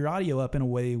could set your audio up in a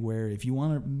way where if you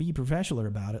want to be professional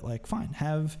about it, like, fine,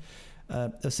 have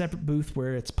a separate booth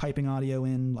where it's piping audio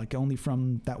in, like, only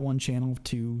from that one channel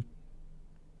to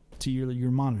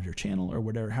your monitor channel or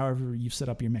whatever, however you've set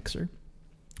up your mixer.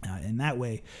 And that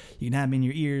way you can have them in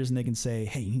your ears and they can say,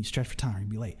 hey, you need to stretch for time or you'll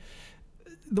be late.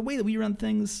 The way that we run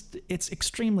things, it's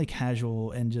extremely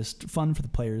casual and just fun for the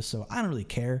players. So I don't really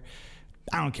care.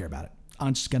 I don't care about it.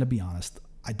 I'm just going to be honest.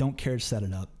 I don't care to set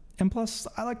it up. And plus,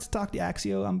 I like to talk to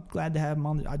Axio. I'm glad to have him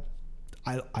on.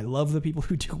 I love the people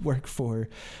who do work for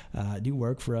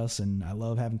us, and I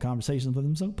love having conversations with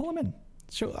them. So pull them in.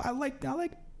 I like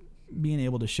being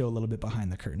able to show a little bit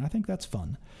behind the curtain. I think that's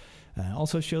fun.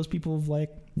 Also shows people of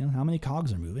like, you know, how many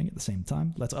cogs are moving at the same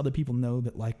time. Lets other people know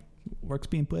that like work's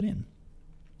being put in.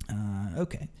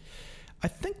 Okay. I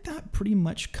think that pretty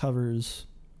much covers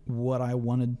what I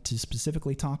wanted to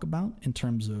specifically talk about in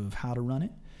terms of how to run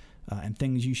it, and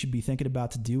things you should be thinking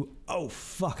about to do. Oh,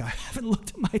 fuck. I haven't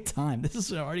looked at my time. This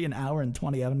is already an hour and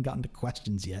 20. I haven't gotten to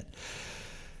questions yet.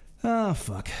 Oh,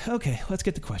 fuck. Okay. Let's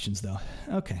get to questions though.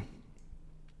 Okay.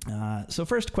 So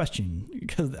first question,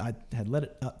 because I had let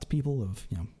it up to people of,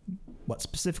 you know, what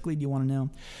specifically do you want to know?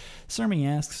 Sermi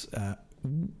asks,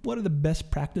 what are the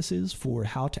best practices for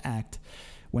how to act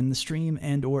when the stream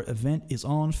and or event is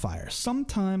on fire?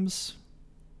 Sometimes,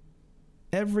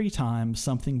 every time,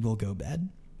 something will go bad.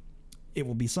 It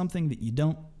will be something that you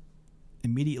don't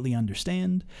immediately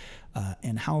understand,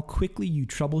 and how quickly you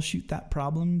troubleshoot that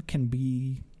problem can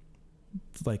be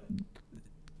like,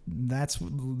 that's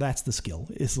the skill,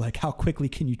 is like, how quickly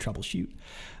can you troubleshoot?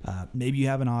 Maybe you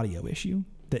have an audio issue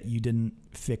that you didn't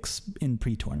fix in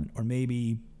pre-tournament, or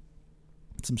maybe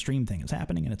some stream thing is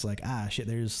happening and it's like, shit,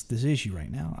 there's this issue right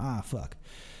now. Fuck.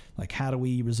 Like, how do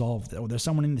we resolve that? Or there's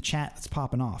someone in the chat that's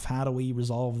popping off. How do we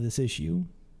resolve this issue?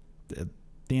 The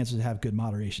answer is to have good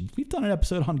moderation. We've done an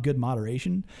episode on good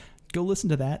moderation. go listen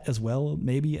to that as well,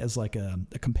 maybe as like a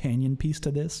companion piece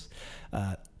to this,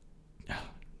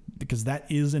 because that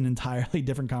is an entirely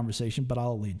different conversation, but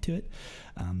I'll allude to it.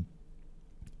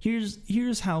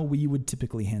 Here's how we would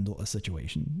typically handle a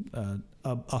situation,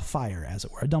 a fire, as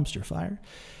it were, a dumpster fire.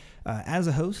 As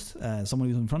a host, someone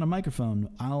who's in front of a microphone,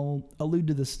 I'll allude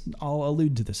to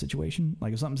the situation.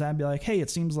 Like if something's happening, be like, hey, it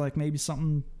seems like maybe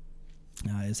something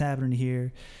is happening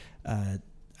here.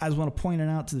 I just want to point it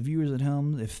out to the viewers at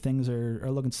home. If things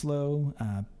are looking slow,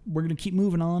 we're going to keep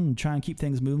moving on and try and keep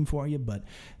things moving for you. But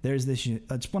there's this,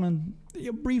 I just want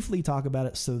to briefly talk about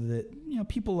it so that,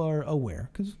 people are aware,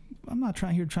 because I'm not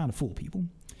trying to fool people.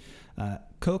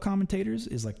 Co-commentators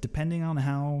is like, depending on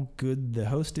how good the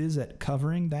host is at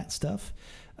covering that stuff.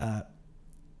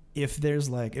 If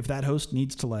that host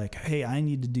needs to hey, I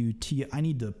need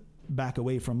to back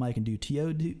away from Mike and do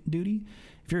TO duty.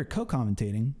 If you're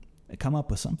co-commentating, come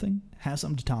up with something, have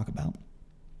something to talk about.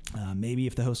 Maybe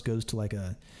if the host goes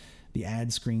to the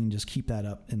ad screen, just keep that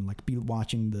up and be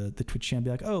watching the Twitch channel, be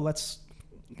like, oh, let's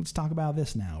talk about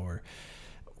this now,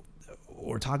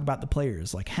 or talk about the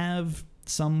players. Have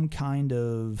some kind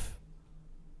of,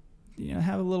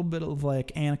 have a little bit of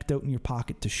anecdote in your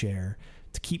pocket to share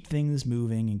to keep things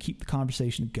moving and keep the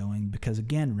conversation going. Because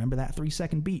again, remember that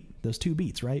 3-second beat, those 2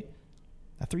 beats, right?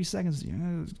 That 3 seconds,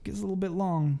 gets a little bit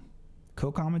long.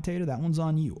 Co-commentator, that one's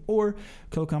on you. Or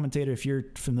co-commentator, if you're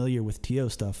familiar with TO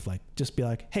stuff, just be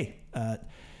like, hey,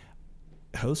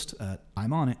 host,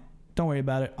 I'm on it. Don't worry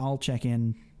about it. I'll check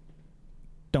in.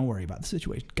 Don't worry about the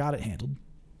situation. Got it handled.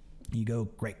 You go,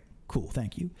 great, cool,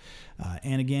 thank you.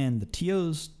 And again, the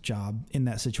TO's job in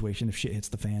that situation, if shit hits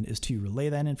the fan, is to relay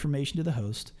that information to the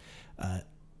host,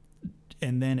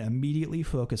 and then immediately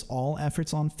focus all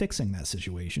efforts on fixing that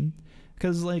situation.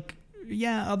 Because,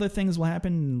 other things will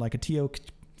happen. A TO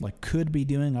could be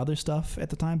doing other stuff at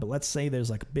the time, but let's say there's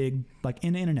a big,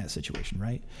 an internet situation,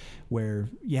 right? Where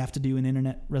you have to do an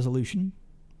internet resolution.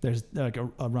 There's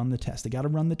a run the test. They got to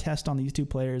run the test on these 2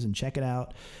 players and check it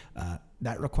out.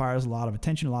 That requires a lot of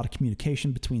attention, a lot of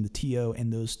communication between the TO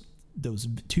and those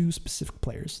 2 specific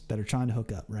players that are trying to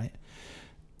hook up, right?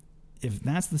 If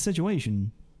that's the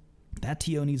situation, that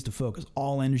TO needs to focus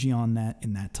all energy on that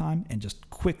in that time and just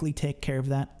quickly take care of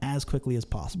that as quickly as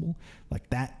possible.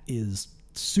 That is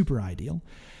super ideal.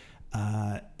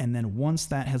 And then once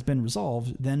that has been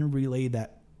resolved, then relay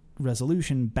that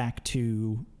resolution back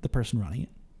to the person running it.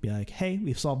 Be like, hey,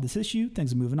 we've solved this issue.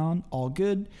 Things are moving on. All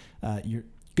good. You're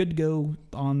good to go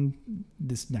on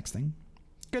this next thing.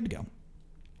 Good to go.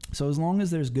 So as long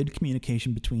as there's good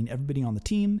communication between everybody on the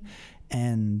team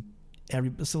and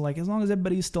as long as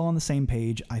everybody's still on the same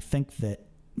page, I think that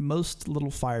most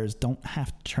little fires don't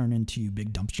have to turn into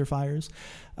big dumpster fires,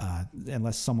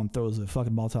 unless someone throws a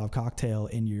fucking Molotov cocktail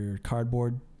in your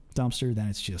cardboard dumpster. Then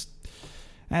it's just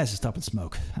up in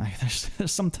smoke.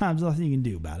 There's sometimes nothing you can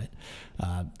do about it.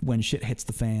 When shit hits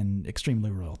the fan,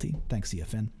 extremely royalty. Thanks,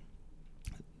 CFN.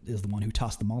 Is the one who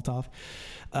tossed the Molotov.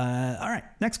 All right,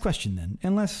 next question then.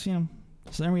 Unless,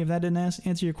 summary, if that didn't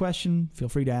answer your question, feel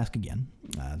free to ask again,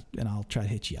 and I'll try to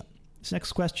hit you up. This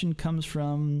next question comes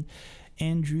from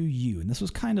Andrew Yu, and this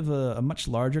was kind of a much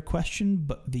larger question,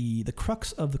 but the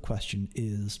crux of the question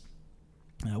is,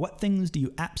 what things do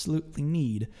you absolutely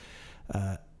need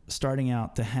starting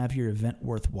out to have your event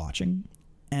worth watching?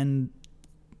 And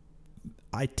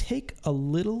I take a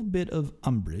little bit of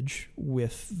umbrage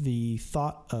with the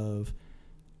thought of,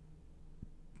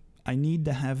 I need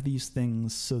to have these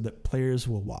things so that players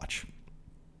will watch.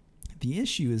 The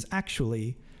issue is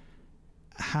actually,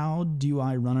 how do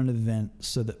I run an event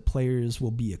so that players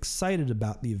will be excited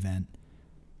about the event,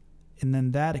 and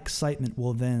then that excitement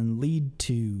will then lead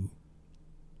to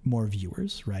more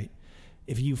viewers, right?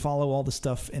 If you follow all the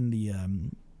stuff in the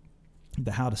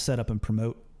how to set up and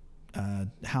promote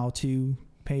how-to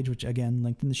page, which again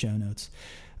linked in the show notes,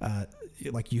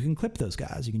 you can clip those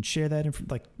guys, you can share that,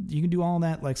 you can do all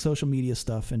that social media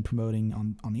stuff and promoting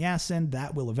on the ass end.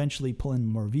 That will eventually pull in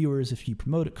more viewers if you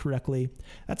promote it correctly.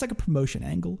 That's a promotion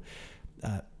angle.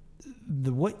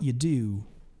 What you do,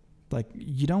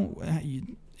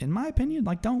 in my opinion,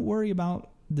 don't worry about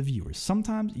the viewers.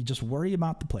 Sometimes you just worry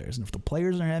about the players, and if the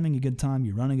players are having a good time,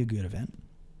 you're running a good event.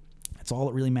 That's all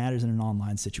that really matters in an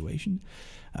online situation.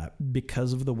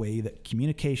 Because of the way that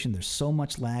communication, there's so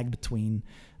much lag between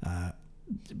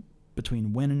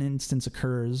when an instance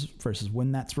occurs versus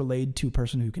when that's relayed to a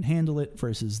person who can handle it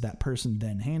versus that person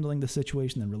then handling the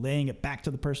situation, then relaying it back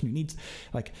to the person who needs,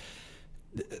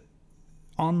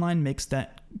 online makes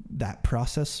that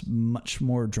process much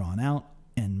more drawn out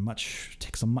and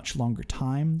takes a much longer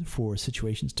time for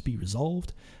situations to be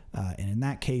resolved. And in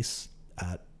that case,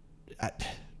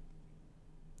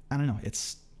 I don't know.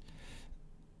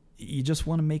 You just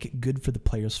want to make it good for the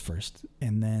players first.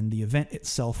 And then the event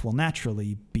itself will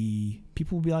naturally be,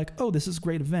 people will be like, oh, this is a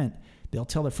great event. They'll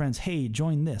tell their friends, hey,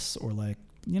 join this, or like,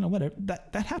 whatever.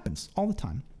 That happens all the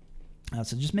time.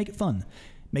 So just make it fun.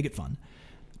 Make it fun.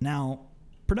 Now,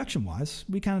 production-wise,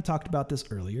 we kind of talked about this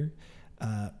earlier,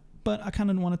 but I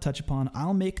kind of want to touch upon,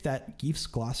 I'll make that Geef's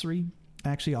glossary.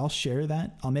 Actually, I'll share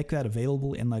that. I'll make that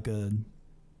available in like a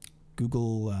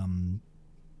Google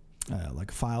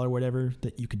like a file or whatever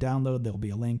that you can download. There'll be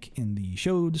a link in the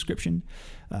show description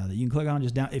that you can click on.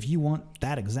 Just down. If you want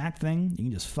that exact thing,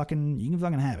 you can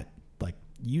fucking have it. Like,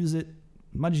 use it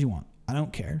as much as you want. I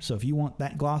don't care. So if you want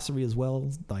that glossary as well,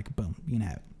 like, boom, you can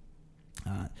have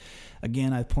it.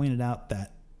 Again, I pointed out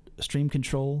that stream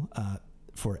control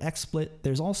for XSplit.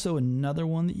 There's also another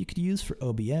one that you could use for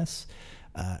OBS,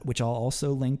 which I'll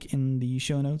also link in the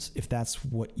show notes if that's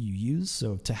what you use.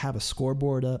 So to have a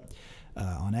scoreboard up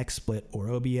on XSplit or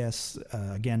OBS,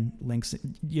 again, links.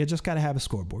 You just got to have a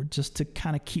scoreboard just to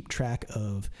kind of keep track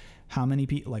of how many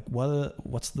people, like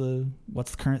what's the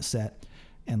current set,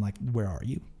 and like where are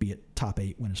you? Be it top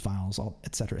 8, winners finals, all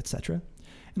et cetera, et cetera.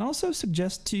 And also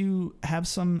suggest to have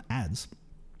some ads,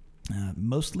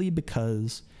 mostly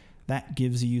because that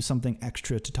gives you something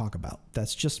extra to talk about.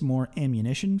 That's just more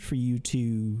ammunition for you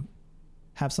to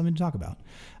have something to talk about.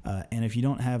 And if you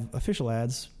don't have official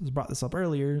ads, I brought this up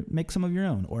earlier, make some of your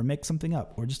own, or make something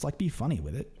up, or just like be funny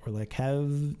with it, or like have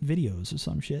videos or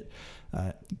some shit.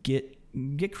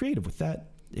 Get creative with that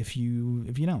if you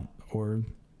don't, or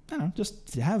I don't know,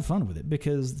 just have fun with it,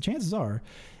 because the chances are,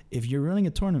 if you're running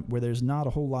a tournament where there's not a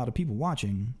whole lot of people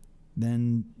watching,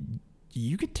 then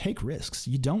you could take risks.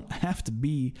 You don't have to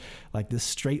be like this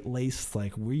straight-laced,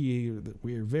 like we're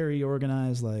very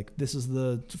organized, like this is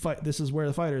the fight, this is where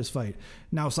the fighters fight.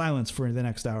 Now silence for the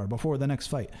next hour before the next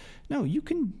fight. No, you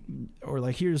can, or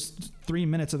like here's 3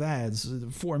 minutes of ads,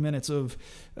 4 minutes of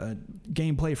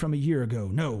gameplay from a year ago.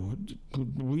 No,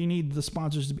 we need the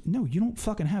sponsors to be, no, you don't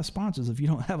fucking have sponsors if you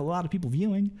don't have a lot of people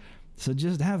viewing. So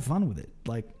just have fun with it.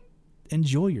 Like,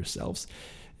 enjoy yourselves.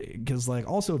 Because like,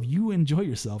 also, if you enjoy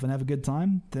yourself and have a good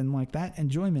time, then like that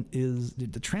enjoyment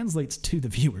it translates to the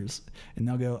viewers, and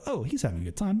they'll go, oh, he's having a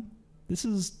good time. This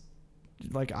is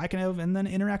like, I can have, and then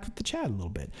interact with the chat a little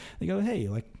bit. They go, hey,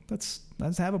 like let's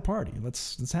have a party.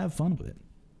 Let's have fun with it.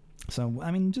 So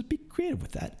I mean, just be creative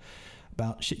with that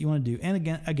about shit you want to do. And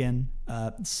again,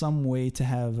 some way to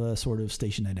have a sort of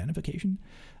station identification.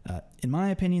 In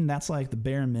my opinion, that's like the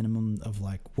bare minimum of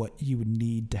like what you would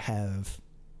need to have,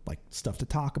 like stuff to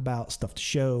talk about, stuff to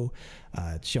show,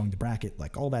 showing the bracket,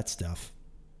 like all that stuff,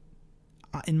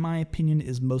 in my opinion,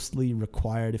 is mostly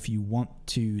required if you want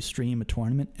to stream a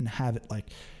tournament and have it like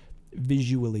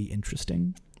visually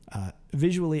interesting,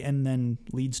 and then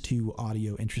leads to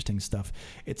audio interesting stuff.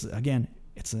 It's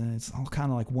all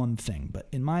kind of like one thing, but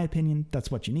in my opinion, that's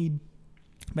what you need.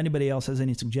 If anybody else has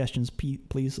any suggestions,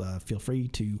 please feel free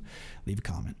to leave a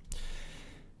comment.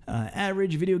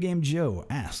 Average Video Game Joe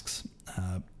asks,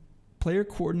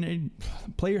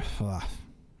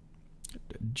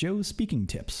 Joe's speaking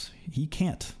tips. He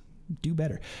can't do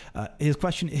better. His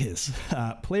question is,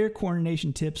 player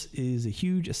coordination tips is a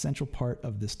huge essential part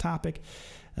of this topic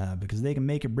because they can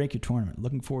make or break your tournament.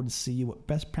 Looking forward to see what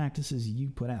best practices you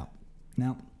put out.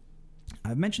 Now,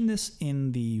 I've mentioned this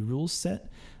in the rules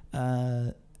set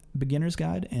beginner's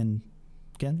guide, and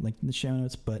again, linked in the show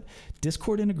notes, but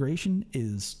Discord integration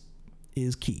is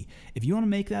key. If you want to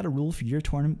make that a rule for your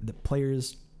tournament, the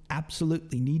players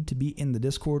absolutely need to be in the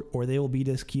Discord or they will be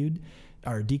DQ'd,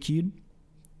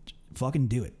 fucking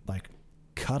do it. Like,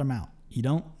 cut them out. You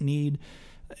don't need,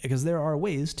 because there are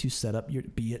ways to set up your,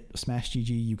 be it Smash GG,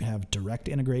 you can have direct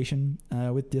integration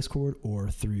with Discord, or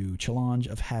through Challenge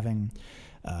of having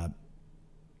a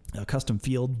custom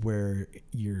field where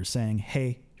you're saying,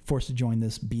 hey, forced to join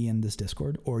this, be in this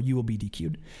Discord, or you will be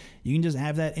DQ'd. You can just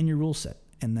have that in your rule set.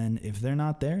 And then if they're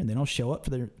not there and they don't show up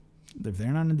if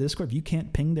they're not in the Discord, if you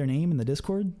can't ping their name in the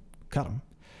Discord, cut them.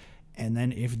 And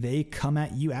then if they come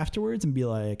at you afterwards and be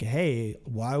like, hey,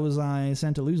 why was I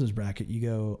sent a loser's bracket? You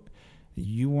go,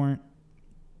 you weren't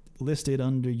listed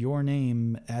under your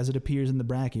name as it appears in the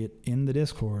bracket in the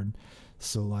Discord.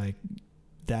 So like,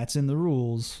 that's in the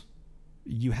rules.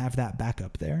 You have that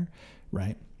backup there,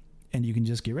 right? And you can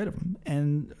just get rid of them.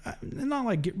 And not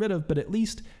like get rid of, but at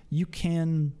least you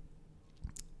can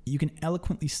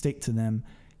eloquently state to them,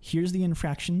 here's the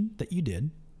infraction that you did,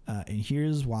 and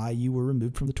here's why you were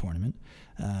removed from the tournament.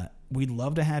 We'd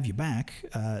love to have you back.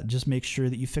 Just make sure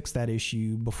that you fix that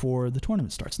issue before the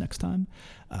tournament starts next time.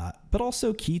 But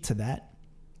also key to that,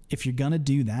 if you're going to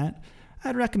do that,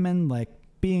 I'd recommend like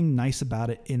being nice about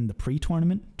it in the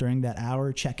pre-tournament during that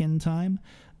hour check-in time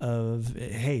of,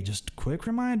 hey, just quick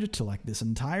reminder to like this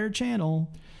entire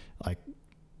channel, like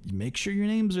make sure your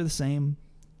names are the same.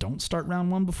 Don't start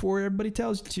round one before everybody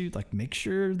tells you to. Like, make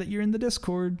sure that you're in the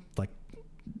Discord. Like,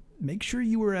 make sure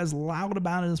you were as loud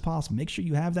about it as possible. Make sure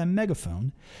you have that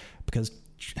megaphone, because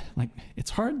like it's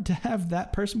hard to have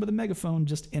that person with a megaphone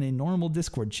just in a normal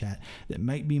Discord chat that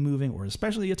might be moving, or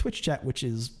especially a Twitch chat, which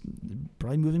is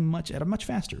probably moving at a much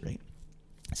faster rate.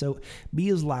 So be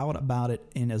as loud about it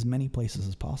in as many places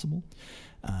as possible.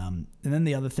 And then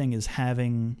the other thing is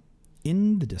having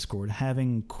in the Discord,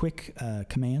 having quick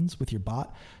commands with your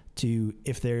bot to,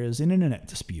 if there's an internet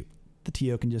dispute, the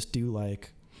TO can just do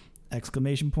like !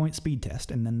 speed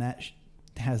test, and then that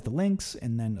has the links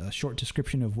and then a short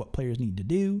description of what players need to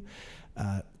do,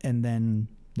 and then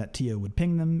that TO would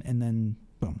ping them, and then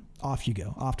boom, off you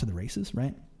go, off to the races,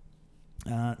 right?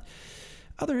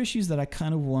 Other issues that I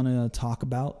kind of want to talk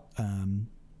about,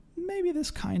 maybe this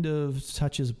kind of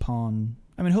touches upon,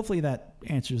 I mean, hopefully that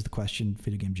answers the question,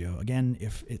 Video Game Joe. Again,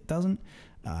 if it doesn't,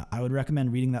 I would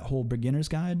recommend reading that whole beginner's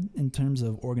guide in terms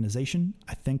of organization.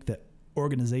 I think that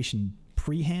organization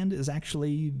pre-hand is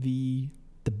actually the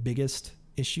biggest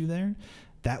issue there.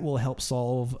 That will help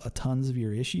solve tons of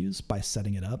your issues by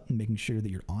setting it up and making sure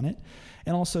that you're on it.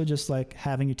 And also just like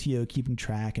having your TO keeping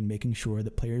track and making sure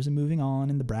that players are moving on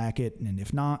in the bracket. And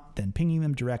if not, then pinging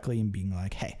them directly and being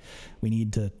like, hey, we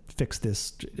need to fix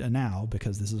this now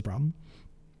because this is a problem.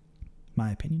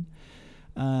 My opinion.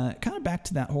 Kind of back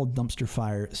to that whole dumpster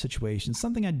fire situation,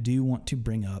 something I do want to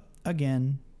bring up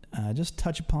again, just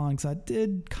touch upon, because I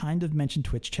did kind of mention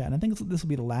Twitch chat, and I think this will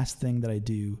be the last thing that I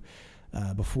do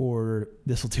before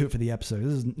this will do it for the episode.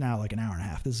 This is now like an hour and a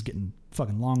half. This is getting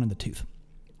fucking long in the tooth.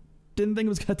 Didn't think it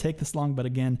was going to take this long, but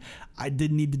again, I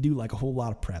did need to do like a whole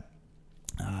lot of prep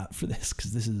for this,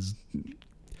 because this is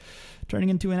turning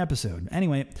into an episode.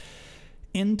 Anyway,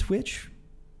 in Twitch,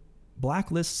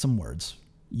 blacklist some words.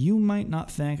 You might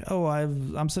not think, oh,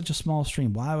 I'm such a small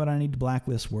stream, why would I need to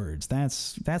blacklist words?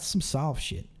 That's some soft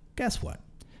shit. Guess what?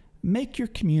 Make your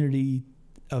community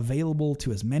available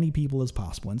to as many people as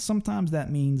possible. And sometimes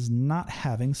that means not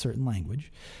having certain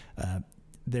language.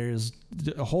 There's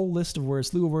a whole list of words,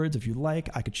 slew of words. If you like,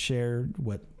 I could share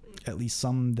at least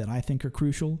some that I think are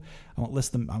crucial. I won't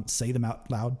list them, I won't say them out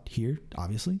loud here,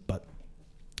 obviously, but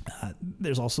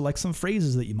there's also like some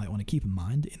phrases that you might want to keep in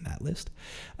mind in that list.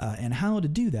 And how to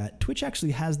do that, Twitch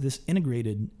actually has this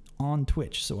integrated on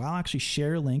Twitch. So I'll actually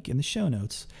share a link in the show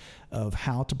notes of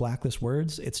how to blacklist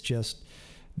words. It's just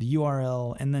the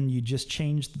URL, and then you just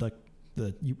change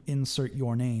you insert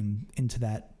your name into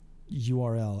that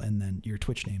URL and then your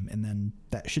Twitch name, and then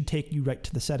that should take you right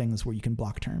to the settings where you can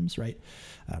block terms, right?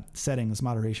 Settings,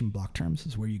 moderation, block terms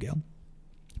is where you go.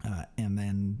 And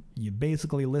then you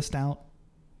basically list out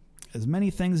as many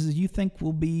things as you think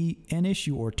will be an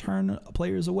issue or turn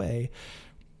players away,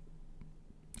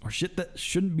 or shit that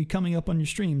shouldn't be coming up on your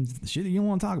streams, the shit that you don't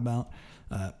want to talk about.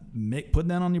 Put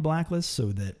that on your blacklist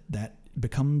so that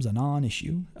becomes a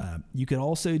non-issue. You could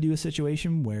also do a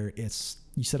situation where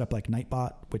you set up like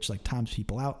Nightbot, which like times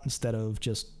people out instead of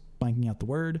just blanking out the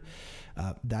word.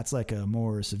 That's like a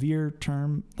more severe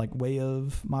term, like way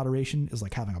of moderation is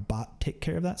like having a bot take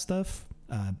care of that stuff.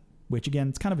 Which again,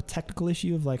 it's kind of a technical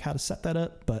issue of like how to set that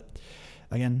up. But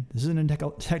again, this isn't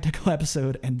a technical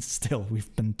episode, and still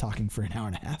we've been talking for an hour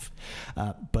and a half.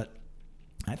 But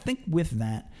I think with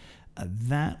that,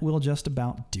 that will just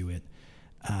about do it.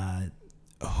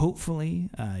 Hopefully,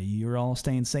 you're all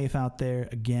staying safe out there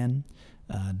again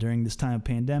during this time of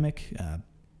pandemic.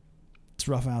 It's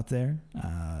rough out there,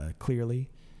 clearly.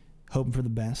 Hoping for the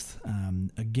best.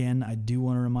 Again, I do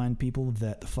want to remind people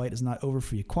that the fight is not over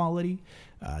for equality.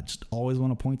 Just always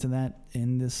want to point to that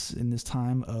in this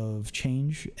time of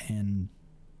change, and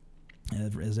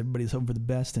as everybody's hoping for the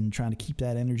best and trying to keep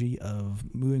that energy of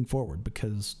moving forward,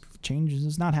 because change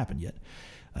has not happened yet,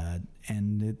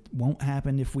 and it won't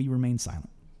happen if we remain silent.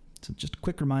 So just a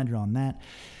quick reminder on that.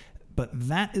 But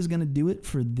that is going to do it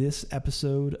for this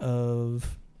episode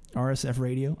of RSF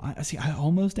Radio. I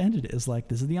almost ended it as like,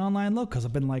 this is the online look, because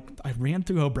I've been like, I ran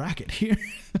through a bracket here.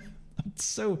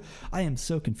 I am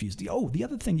so confused. Oh, the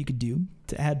other thing you could do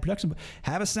to add production,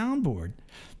 have a soundboard.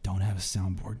 Don't have a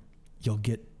soundboard. You'll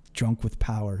get drunk with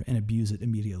power and abuse it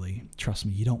immediately. Trust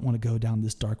me, you don't want to go down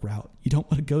this dark route. You don't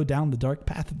want to go down the dark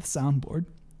path of the soundboard.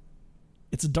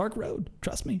 It's a dark road.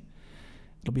 Trust me.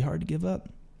 It'll be hard to give up.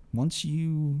 Once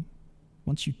you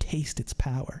taste its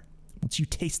power, once you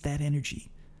taste that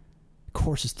energy,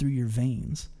 courses through your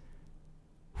veins.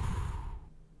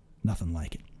 Nothing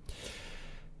like it.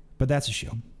 But that's a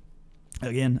show.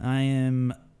 Again, I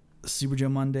am Super Joe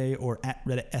Monday or at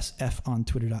RedditSF on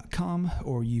Twitter.com,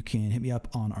 or you can hit me up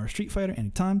on our Street Fighter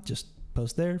anytime. Just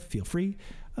post there. Feel free.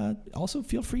 Also,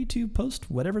 feel free to post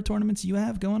whatever tournaments you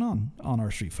have going on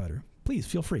our Street Fighter. Please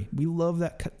feel free. We love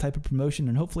that type of promotion,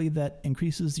 and hopefully that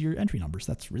increases your entry numbers.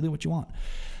 That's really what you want.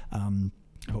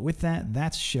 But with that,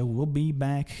 that's the show. We'll be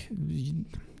back.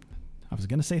 I was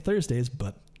going to say Thursdays,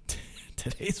 but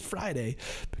today's Friday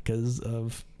because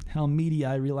of how meaty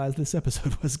I realized this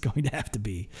episode was going to have to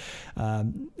be.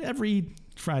 Every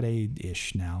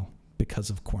Friday-ish now because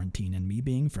of quarantine and me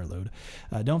being furloughed.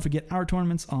 Don't forget our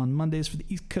tournaments on Mondays for the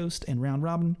East Coast and Round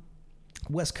Robin.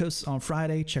 West Coast on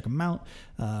Friday. Check them out.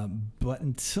 But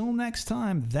until next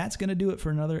time, that's going to do it for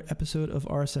another episode of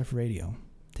RSF Radio.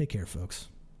 Take care, folks.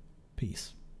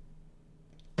 Peace.